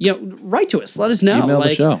 write to us. Let us know. Email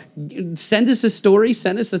the show. Send us a story.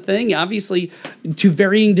 Send us a thing. Obviously, to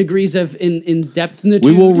varying degrees of in depth.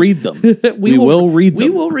 We will read them. we will read them. We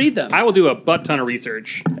will read them. I will do a butt ton of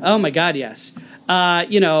research. Oh my God, yes.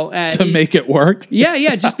 To make it work.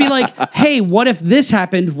 Yeah. Just be like, hey, what if this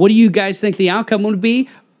happened? What do you guys think the outcome would be?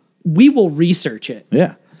 We will research it.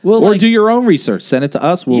 Yeah. Or do your own research. Send it to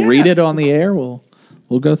us. We'll read it on the air. We'll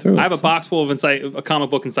go through it. I have a box full of comic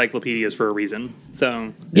book encyclopedias for a reason.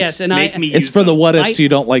 So yes, and it's for the what ifs you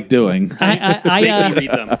don't like doing. Make me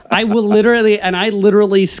read them. I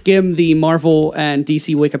literally skim the Marvel and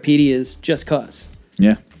DC Wikipedias just cause.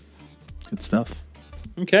 Yeah, good stuff.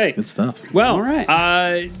 Okay, good stuff. Well, all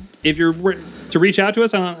right. If you're to reach out to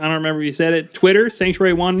us, I don't remember if you said it. Twitter,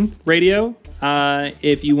 Sanctuary One Radio.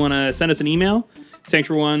 If you want to send us an email,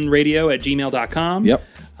 sanctuary1radio@gmail.com. Yep.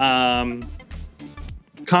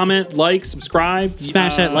 Comment, like, subscribe.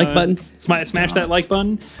 Smash that like button. Smash that like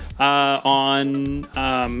button on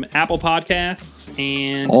Apple Podcasts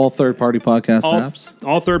and all third-party podcast apps.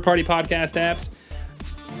 All third-party podcast apps.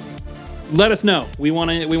 Let us know. We want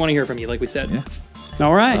to hear from you, like we said. Yeah.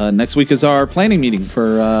 All right. Next week is our planning meeting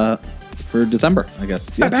for December, I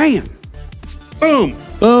guess. Yeah. Bam. Boom.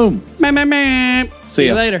 Boom. See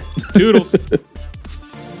ya you later. Doodles.